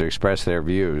 everybody gets to express their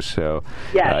views. So,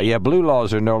 yes. Blue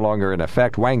laws are no longer in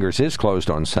effect. Wenger's is closed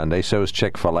on Sunday, so is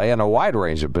Chick-fil-A, and a wide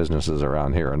range of businesses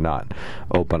around here are not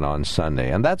open on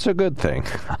Sunday, and that's a good thing.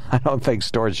 I don't think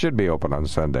stores should be open on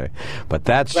Sunday, but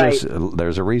that's right.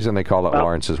 There's a reason they call it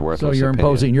Lawrence's worthless So you're opinion.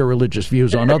 Imposing your religious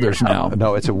views on others now.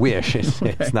 No, it's a wish.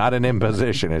 It's not an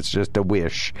imposition. It's just a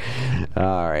wish.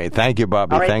 All right. Thank you,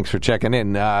 Bobby. Right. Thanks for checking checking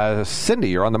in. Cindy,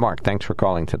 you're on the mark. Thanks for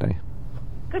calling today.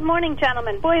 Good morning,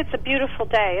 gentlemen. Boy, it's a beautiful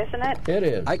day, isn't it? It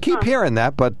is. I keep hearing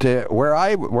that, but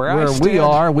where we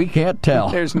are, we can't tell.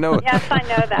 There's no. Yes, I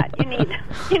know that.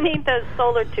 You need those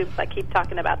solar tubes I keep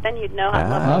talking about. Then you'd know how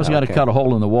lovely. I was going to cut a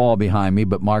hole in the wall behind me,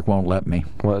 but Mark won't let me.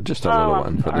 Well, just a little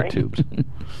one for the tubes.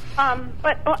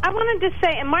 But I wanted to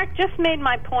say, and Mark just made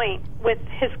my point with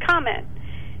his comment.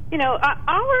 You know,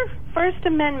 our First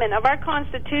Amendment of our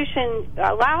Constitution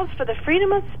allows for the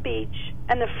freedom of speech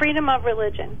and the freedom of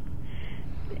religion.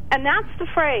 And that's the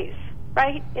phrase,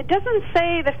 right? It doesn't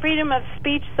say the freedom of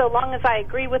speech so long as I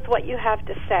agree with what you have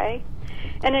to say.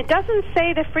 And it doesn't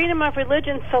say the freedom of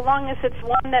religion so long as it's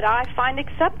one that I find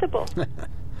acceptable.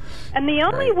 And the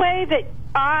only way that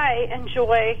I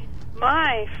enjoy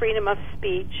my freedom of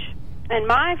speech and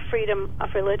my freedom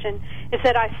of religion is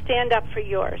that I stand up for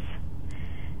yours.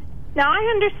 Now, I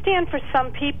understand for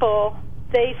some people,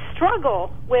 they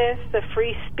struggle with the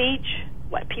free speech,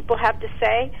 what people have to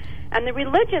say, and the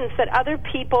religions that other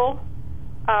people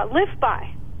live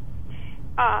by.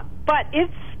 But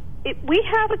we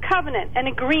have a covenant, an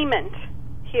agreement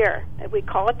here, we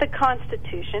call it the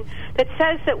Constitution, that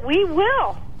says that we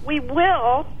will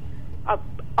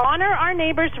honor our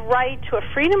neighbor's right to a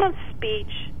freedom of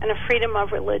speech and a freedom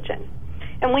of religion.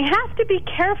 And we have to be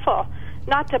careful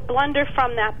not to blunder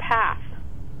from that path,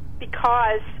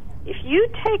 because if you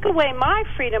take away my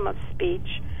freedom of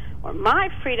speech or my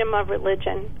freedom of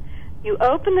religion, you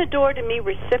open the door to me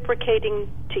reciprocating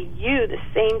to you the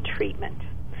same treatment.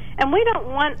 And we don't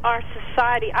want our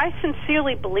society, I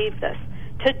sincerely believe this,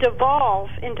 to devolve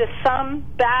into some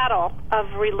battle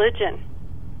of religion.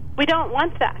 We don't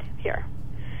want that here.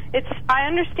 I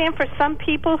understand for some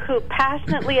people who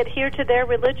passionately adhere to their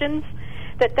religions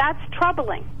that that's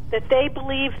troubling, that they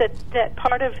believe that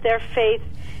part of their faith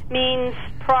means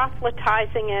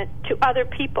proselytizing it to other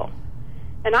people.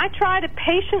 And I try to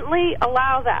patiently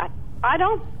allow that. I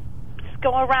don't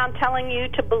go around telling you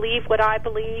to believe what I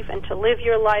believe and to live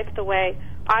your life the way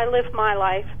I live my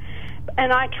life.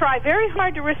 And I try very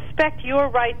hard to respect your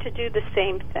right to do the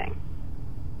same thing.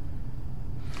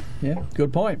 Yeah,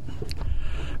 good point.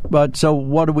 But so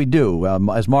what do we do?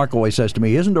 As Mark always says to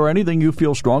me, isn't there anything you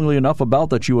feel strongly enough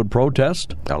about that you would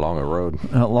protest? Along a road.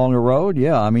 Along a road,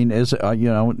 yeah. I mean,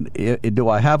 do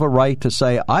I have a right to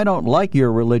say, I don't like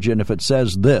your religion if it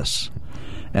says this,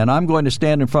 and I'm going to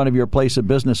stand in front of your place of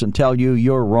business and tell you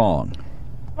you're wrong?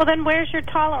 Well, then where's your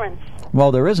tolerance?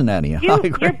 Well, there isn't any.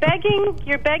 You're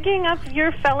begging of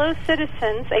your fellow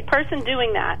citizens, a person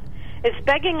doing that is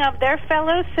begging of their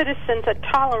fellow citizens a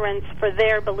tolerance for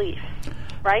their beliefs,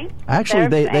 right? Actually,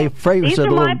 they phrase these it a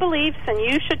little... These are my beliefs, and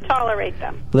you should tolerate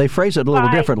them. They phrase it a little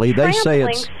differently. They say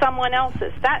it's someone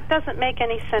else's. That doesn't make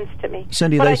any sense to me.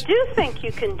 Cindy, what I do think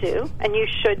you can do, and you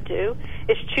should do,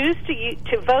 is choose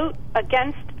to vote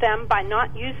against them by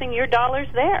not using your dollars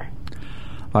there.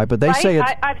 All right, but they say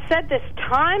it's... I've said this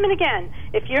time and again.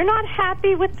 If you're not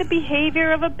happy with the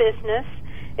behavior of a business,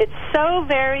 it's so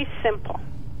very simple.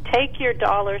 Take your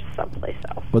dollars someplace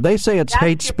else. Well, they say it's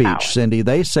hate speech, power. Cindy.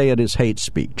 They say it is hate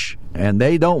speech, and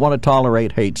they don't want to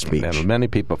tolerate hate speech. And many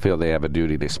people feel they have a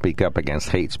duty to speak up against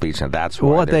hate speech, and that's why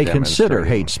what they consider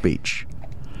demonstrating. hate speech.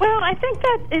 Well, I think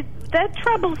that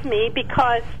troubles me,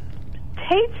 because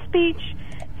hate speech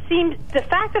seems... The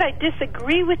fact that I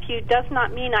disagree with you does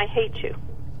not mean I hate you.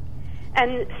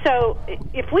 And so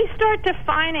if we start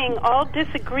defining all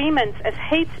disagreements as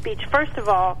hate speech, first of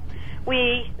all,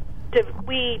 we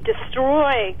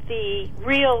destroy the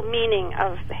real meaning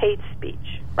of hate speech,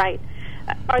 right?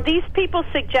 Are these people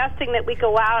suggesting that we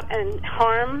go out and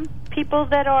harm people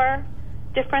that are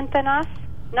different than us?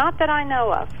 Not that I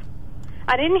know of.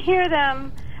 I didn't hear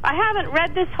them. I haven't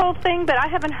read this whole thing, but I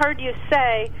haven't heard you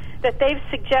say that they've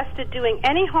suggested doing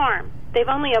any harm. They've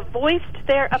only voiced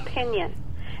their opinion.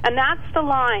 And that's the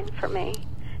line for me.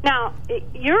 Now,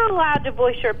 you're allowed to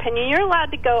voice your opinion. You're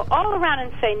allowed to go all around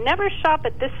and say, never shop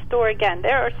at this store again.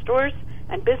 There are stores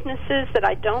and businesses that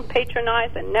I don't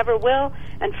patronize and never will,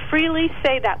 and freely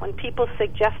say that when people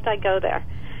suggest I go there.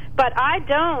 But I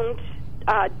don't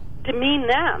demean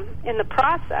them in the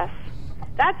process.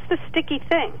 That's the sticky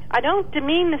thing. I don't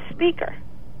demean the speaker.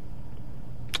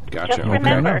 Gotcha. Just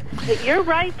remember that your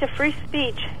right to free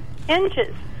speech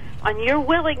hinges on your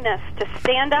willingness to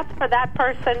stand up for that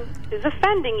person who's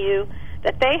offending you,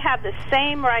 that they have the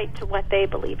same right to what they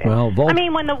believe in. Well, I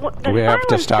mean, when the we have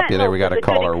to stop you there. We got a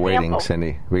caller waiting, example.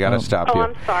 Cindy. We got to stop you.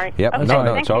 I'm sorry. Yep. Okay,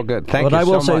 No, it's all good. Thank you so much. But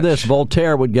I will say this,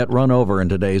 Voltaire would get run over in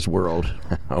today's world.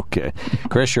 Okay.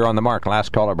 Chris, you're on the mark.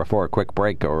 Last caller before a quick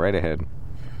break. Go right ahead.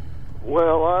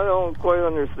 Well, I don't quite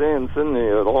understand Cindy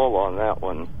at all on that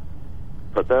one.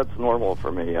 but that's normal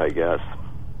for me, I guess.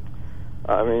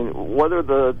 I mean, what are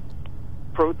the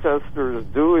protesters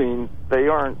doing? They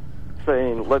aren't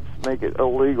saying, let's make it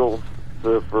illegal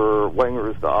for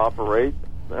Wingers to operate.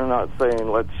 They're not saying,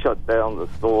 let's shut down the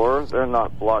store. They're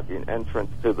not blocking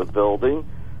entrance to the building.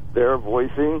 They're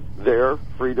voicing their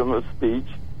freedom of speech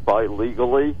by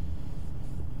legally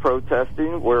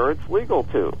protesting where it's legal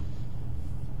to.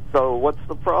 So what's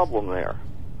the problem there?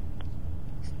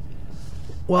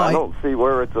 Well, I don't see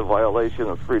where it's a violation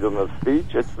of freedom of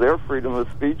speech. It's their freedom of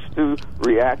speech to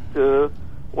react to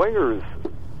Winger's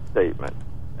statement.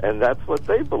 And that's what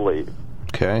they believe.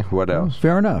 Okay, what else?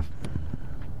 Fair enough.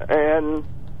 And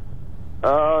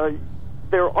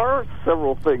there are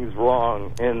several things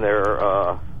wrong in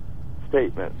their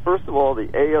statement. First of all, the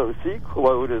AOC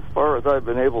quote, as far as I've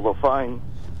been able to find,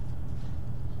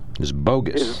 is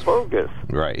bogus. Is bogus.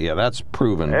 Right, yeah, that's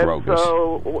proven and bogus.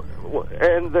 So,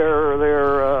 and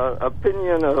their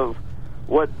opinion of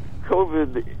what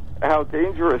COVID, how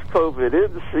dangerous COVID is,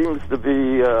 seems to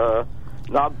be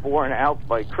not borne out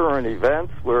by current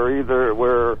events,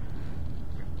 where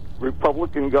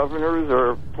Republican governors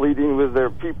are pleading with their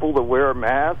people to wear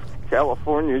masks.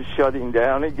 California's shutting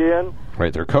down again.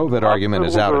 Right, their COVID argument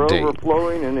is out of date.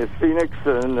 Overflowing in Phoenix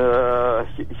and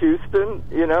Houston,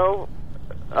 you know.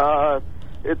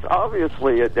 It's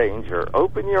obviously a danger.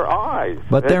 Open your eyes.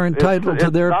 But they're entitled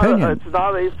to their opinion. It's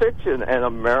not a fiction, and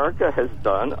America has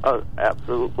done an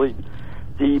absolutely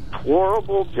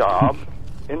deplorable job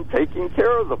in taking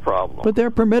care of the problem. But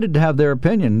they're permitted to have their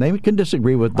opinion. They can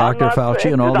disagree with Dr.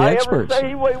 Fauci and all the experts. Did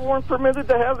I ever say they weren't permitted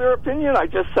to have their opinion? I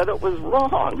just said it was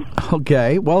wrong.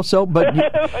 Okay, well, but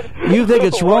you think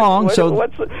it's wrong,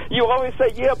 you always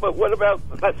say, yeah, but what about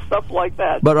that stuff like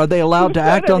that? But are they allowed to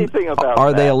act on?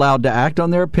 Are they allowed to act on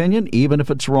their opinion, even if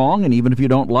it's wrong and even if you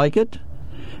don't like it?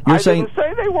 I didn't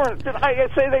say they weren't. Did I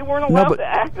say they weren't allowed to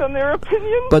act on their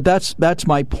opinion? But that's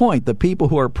my point. The people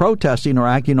who are protesting are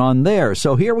acting on theirs.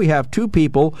 So here we have two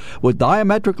people with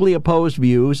diametrically opposed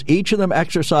views, each of them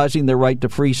exercising their right to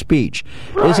free speech.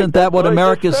 Right, isn't that what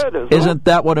America's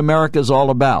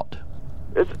all about?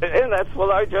 And that's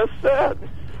what I just said.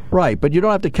 Right, but you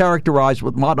don't have to characterize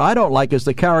what I don't like is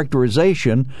the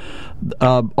characterization.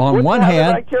 On one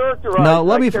hand, now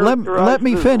let me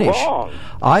finish.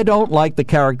 I don't like the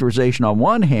characterization on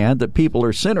one hand that people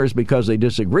are sinners because they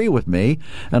disagree with me,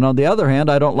 and on the other hand,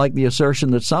 I don't like the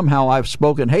assertion that somehow I've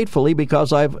spoken hatefully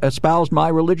because I've espoused my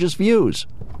religious views.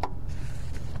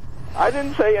 I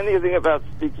didn't say anything about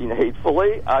speaking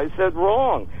hatefully. I said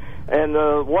wrong. And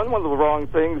one of the wrong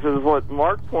things is what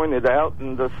Mark pointed out,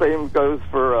 and the same goes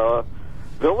for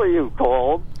Billy, who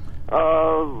called.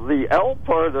 The L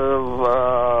part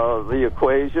of the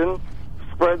equation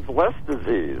spreads less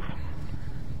disease.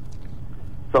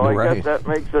 So I guess that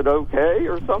makes it okay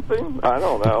or something? I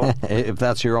don't know. If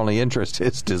that's your only interest,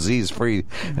 it's disease-free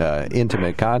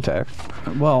intimate contact.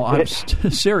 Well,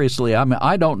 seriously,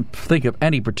 I don't think of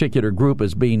any particular group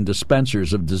as being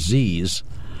dispensers of disease.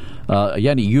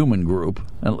 Any human group.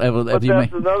 But that's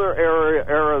another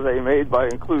error they made by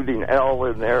including L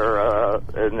in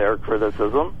their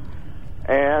criticism,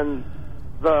 and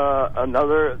their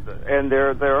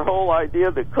whole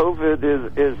idea that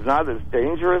COVID is not as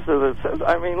dangerous as it says.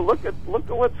 I mean, look at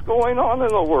what's going on in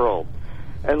the world,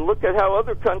 and look at how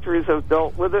other countries have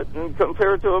dealt with it, and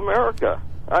compared to America.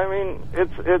 I mean,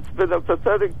 it's been a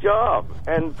pathetic job,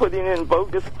 and putting in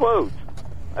bogus quotes.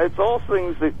 It's all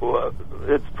things that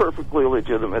it's perfectly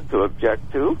legitimate to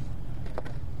object to.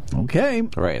 Okay.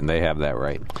 Right, and they have that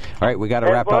right. All right, we got to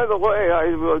wrap up. By the way,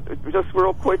 just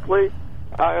real quickly,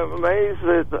 I am amazed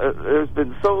that there's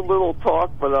been so little talk,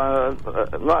 but I'm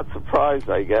not surprised,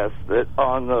 I guess, that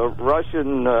on the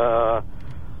Russian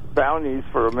bounties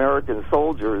for American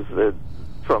soldiers that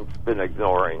Trump's been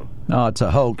ignoring. No, it's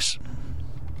a hoax.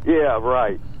 Yeah,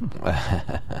 right.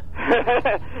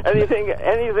 Anything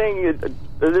that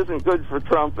isn't good for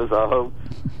Trump is a hoax.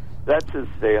 That's his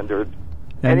standard.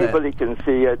 Anybody can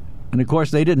see it. And, of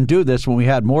course, they didn't do this when we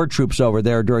had more troops over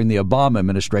there during the Obama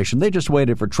administration. They just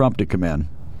waited for Trump to come in.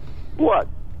 What?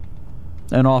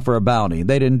 And offer a bounty.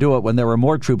 They didn't do it when there were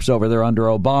more troops over there under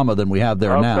Obama than we have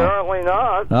there now. Apparently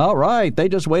not. All right. They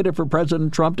just waited for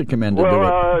President Trump to come in to do it.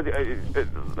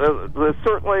 There's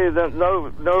certainly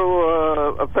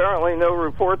apparently no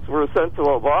reports were sent to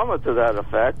Obama to that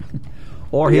effect.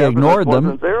 Or he ignored them.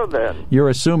 Wasn't there then. You're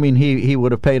assuming he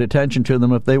would have paid attention to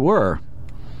them if they were.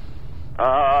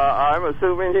 I I'm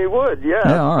assuming he would,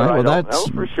 yeah. All right. But I don't know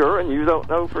for sure, and you don't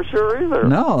know for sure either.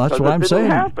 No, that's what I'm saying.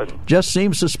 Happen. Just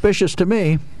seems suspicious to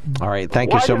me. All right,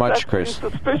 thank you so much, Chris.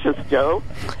 Suspicious, Joe.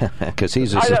 Because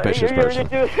he's a suspicious person.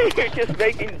 You're just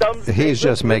making dumb things. He's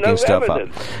just making stuff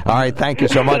evidence. up. All right, thank you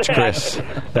so much, Chris.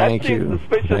 Thank you.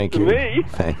 Thank you. Me.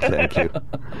 Thank you.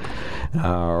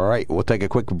 All right, we'll take a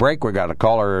quick break. We got a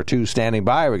caller or two standing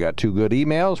by. We got 2 good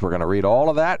emails. We're going to read all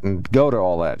of that and go to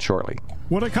all that shortly.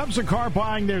 When it comes to car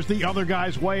buying, there's the other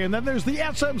guy's way, and then there's the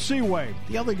SMC way.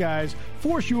 The other guys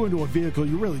force you into a vehicle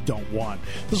you really don't want.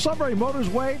 The Sunbury Motors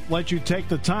way lets you take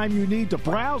the time you need to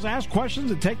browse, ask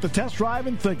questions, and take the test drive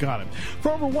and think on it.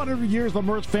 For over 100 years, the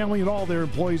Mertz family and all their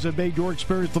employees have made your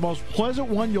experience the most pleasant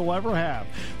one you'll ever have.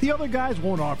 The other guys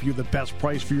won't offer you the best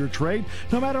price for your trade,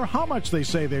 no matter how much they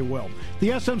say they will.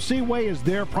 The SMC way is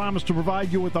their promise to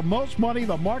provide you with the most money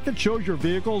the market shows your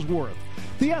vehicle is worth.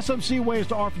 The SMC way is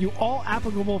to offer you all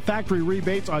applicable factory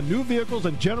rebates on new vehicles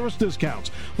and generous discounts.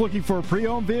 Looking for a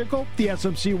pre-owned vehicle? The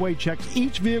SMC way checks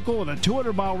each vehicle with a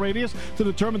 200-mile radius to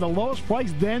determine the lowest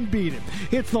price, then beat it.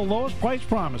 It's the lowest price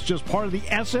promise, just part of the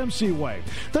SMC way.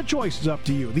 The choice is up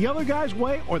to you, the other guy's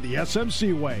way or the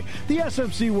SMC way. The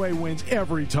SMC way wins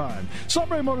every time.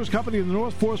 Sunbury Motors Company in the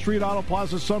North 4th Street Auto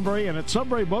Plaza, Sunbury, and at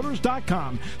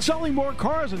sunburymotors.com. Selling more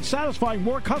cars and satisfying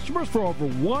more customers for over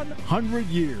 100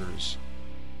 years.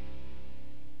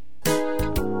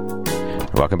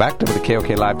 Welcome back to the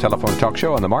KOK Live Telephone Talk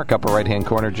Show on the Mark, upper right-hand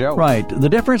corner, Joe. Right. The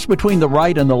difference between the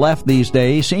right and the left these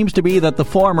days seems to be that the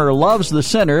former loves the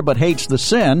sinner but hates the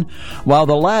sin, while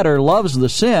the latter loves the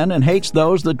sin and hates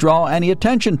those that draw any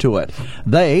attention to it.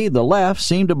 They, the left,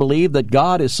 seem to believe that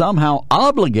God is somehow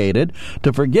obligated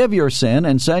to forgive your sin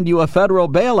and send you a federal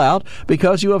bailout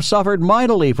because you have suffered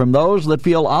mightily from those that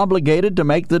feel obligated to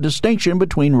make the distinction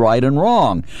between right and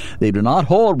wrong. They do not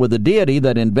hold with a deity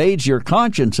that invades your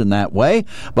conscience in that way,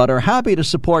 but are happy to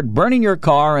support burning your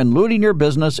car and looting your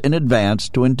business in advance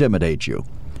to intimidate you.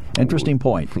 Interesting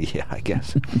point. Yeah, I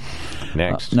guess.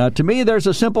 Next. Now, to me, there's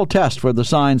a simple test for the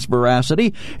sign's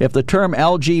veracity. If the term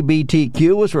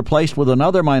LGBTQ was replaced with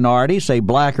another minority, say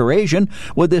black or Asian,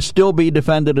 would this still be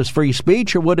defended as free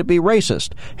speech, or would it be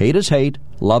racist? Hate is hate,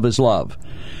 love is love.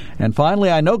 And finally,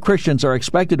 I know Christians are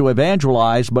expected to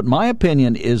evangelize, but my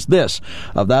opinion is this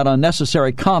of that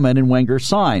unnecessary comment in Wenger's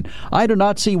sign. I do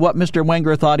not see what Mr.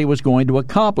 Wenger thought he was going to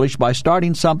accomplish by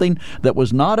starting something that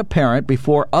was not apparent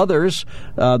before others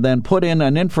then put in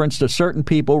an inference to certain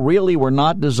people really were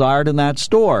not desired in that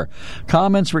store.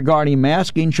 Comments regarding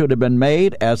masking should have been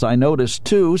made, as I noticed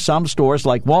too, some stores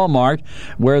like Walmart,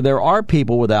 where there are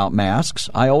people without masks.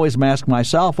 I always mask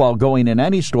myself while going in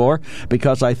any store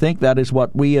because I think that is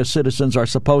what we as citizens are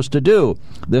supposed to do.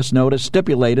 This notice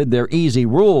stipulated their easy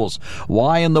rules.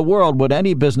 Why in the world would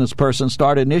any business person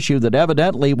start an issue that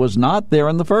evidently was not there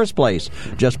in the first place?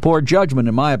 Just poor judgment,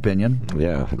 in my opinion.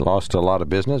 Yeah, lost a lot of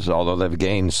business, although they've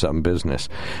gained some business.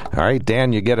 All right,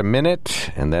 Dan, you get a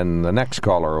minute, and then the next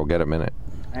caller will get a minute.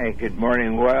 Hey, good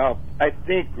morning. Well, I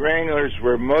think Wranglers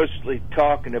were mostly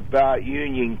talking about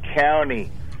Union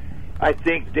County. I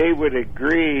think they would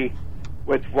agree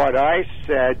with what I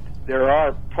said. There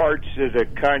are parts of the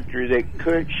country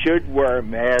that should wear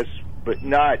masks, but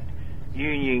not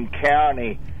Union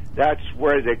County. That's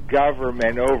where the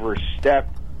government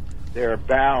overstepped their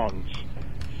bounds.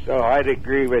 So I'd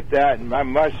agree with that. And I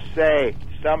must say,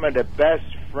 some of the best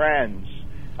friends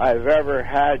I've ever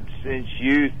had since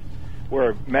youth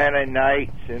were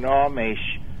Mennonites and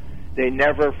Amish. They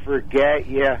never forget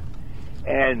you,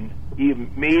 and you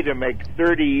meet them like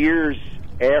 30 years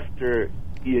after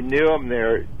you knew them.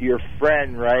 They're your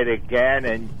friend right again,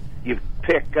 and you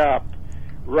pick up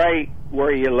right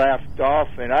where you left off.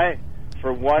 And I,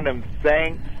 for one, am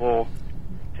thankful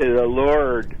to the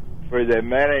Lord for the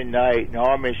Mennonite and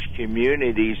Amish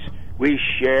communities we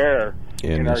share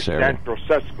in our central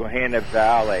Susquehanna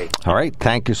Valley. All right,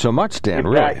 thank you so much, Dan.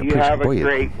 Really appreciate it. You have a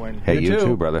great one. Hey, you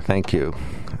too, brother. Thank you.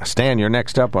 Stan, you're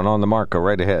next up on the Mark. Go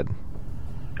right ahead.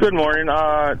 Good morning.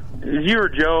 You or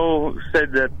Joe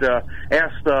said that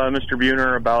asked Mr.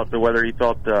 Buhner about whether he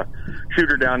thought the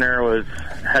shooter down there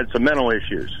had some mental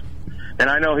issues, and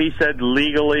I know he said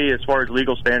legally, as far as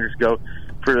legal standards go,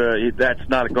 that's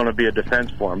not going to be a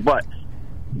defense for him. But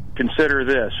consider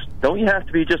this: don't you have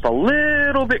to be just a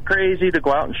little bit crazy to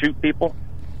go out and shoot people?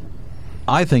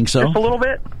 I think so. Just a little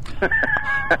bit.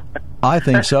 I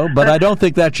think so, but I don't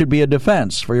think that should be a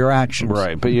defense for your actions.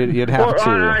 Right, but you'd have to...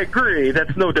 I agree.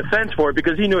 That's no defense for it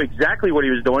because he knew exactly what he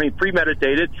was doing. He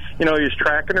premeditated. He was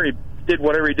tracking her. He did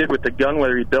whatever he did with the gun,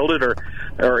 whether he built it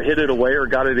or hid it away or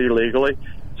got it illegally.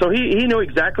 So he knew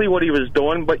exactly what he was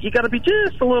doing, but you got to be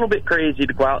just a little bit crazy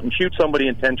to go out and shoot somebody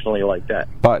intentionally like that.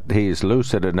 But he's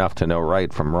lucid enough to know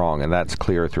right from wrong, and that's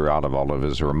clear throughout of all of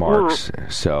his remarks.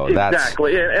 So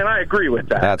exactly, and I agree with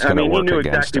that. That's going to work he knew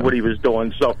against exactly him. what he was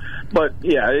doing. So, but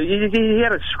yeah, he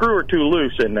had a screw or two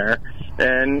loose in there,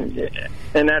 and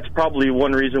that's probably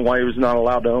one reason why he was not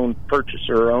allowed to purchase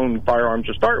or own firearms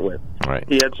to start with. Right.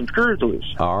 He had some screws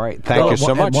loose. All right. Thank you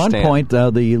so much, At one Stan. point,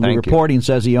 the reporting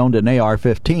says he owned an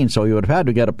AR-15, so he would have had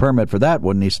to get a permit for that,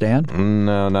 wouldn't he, Stan?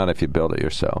 No, not if you build it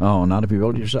yourself. Oh, not if you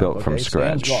build it yourself. Built from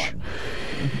Stan's scratch.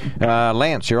 gone.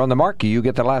 Lance, you're on the mark. You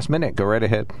get the last minute. Go right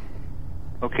ahead.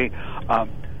 Okay.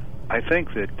 I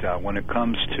think that when it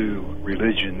comes to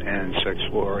religion and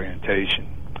sexual orientation,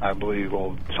 I believe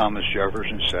old Thomas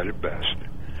Jefferson said it best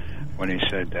when he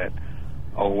said that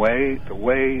the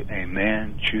way a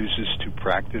man chooses to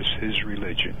practice his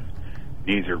religion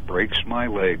neither breaks my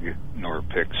leg nor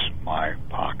picks my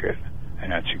pocket.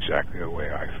 And that's exactly the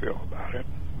way I feel about it,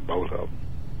 both of them.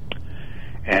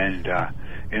 And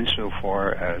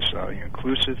insofar as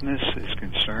inclusiveness is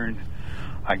concerned,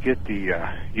 I get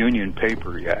the Union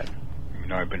paper yet. You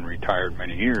know, I've been retired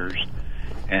many years,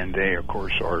 and they, of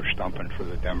course, are stumping for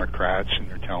the Democrats, and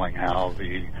they're telling how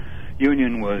the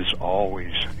Union was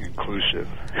always inclusive,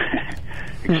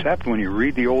 except when you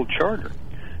read the old charter,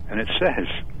 and it says,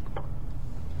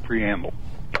 preamble,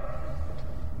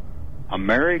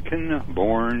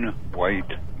 American-born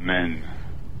white men,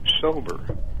 sober,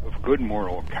 of good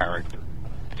moral character,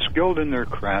 skilled in their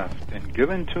craft, and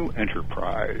given to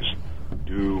enterprise,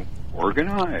 do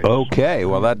organize. Okay,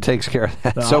 well, that takes care of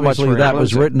that. So much Obviously, for that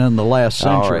was written in the last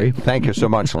century. All right. Thank you so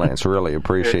much, Lance. Really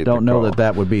appreciate it. Don't know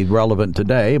that would be relevant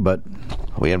today, but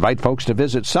we invite folks to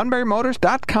visit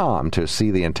sunburymotors.com to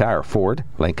see the entire Ford,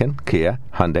 Lincoln, Kia,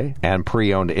 Hyundai, and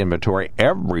pre-owned inventory.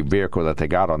 Every vehicle that they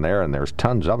got on there, and there's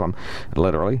tons of them,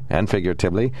 literally and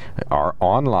figuratively, are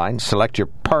online. Select your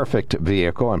perfect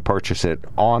vehicle and purchase it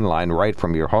online right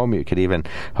from your home. You could even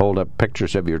hold up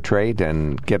pictures of your trade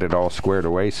and get it all squared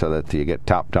away so that you get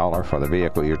top dollar for the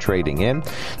vehicle you're trading in.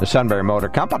 The Sunbury Motor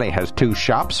Company has two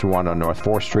shops, one on North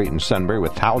 4th Street in Sunbury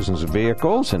with thousands of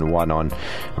vehicles, and one on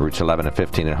routes 11 and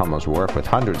 15 in Hummel's Wharf with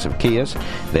hundreds of Kias.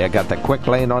 They got the quick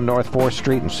lane on North 4th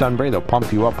Street in Sunbury. They'll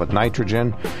pump you up with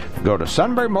nitrogen. Go to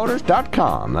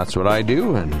sunburymotors.com. That's what I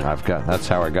do, and that's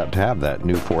how I got to have that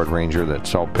new Ford Ranger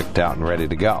that's all picked out and ready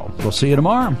to go. We'll see you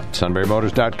tomorrow.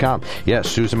 sunburymotors.com. Yes,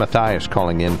 Susan Mathias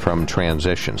calling in from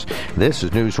Transitions. This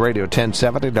is News Radio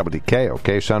 1070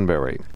 WKOK Sunbury.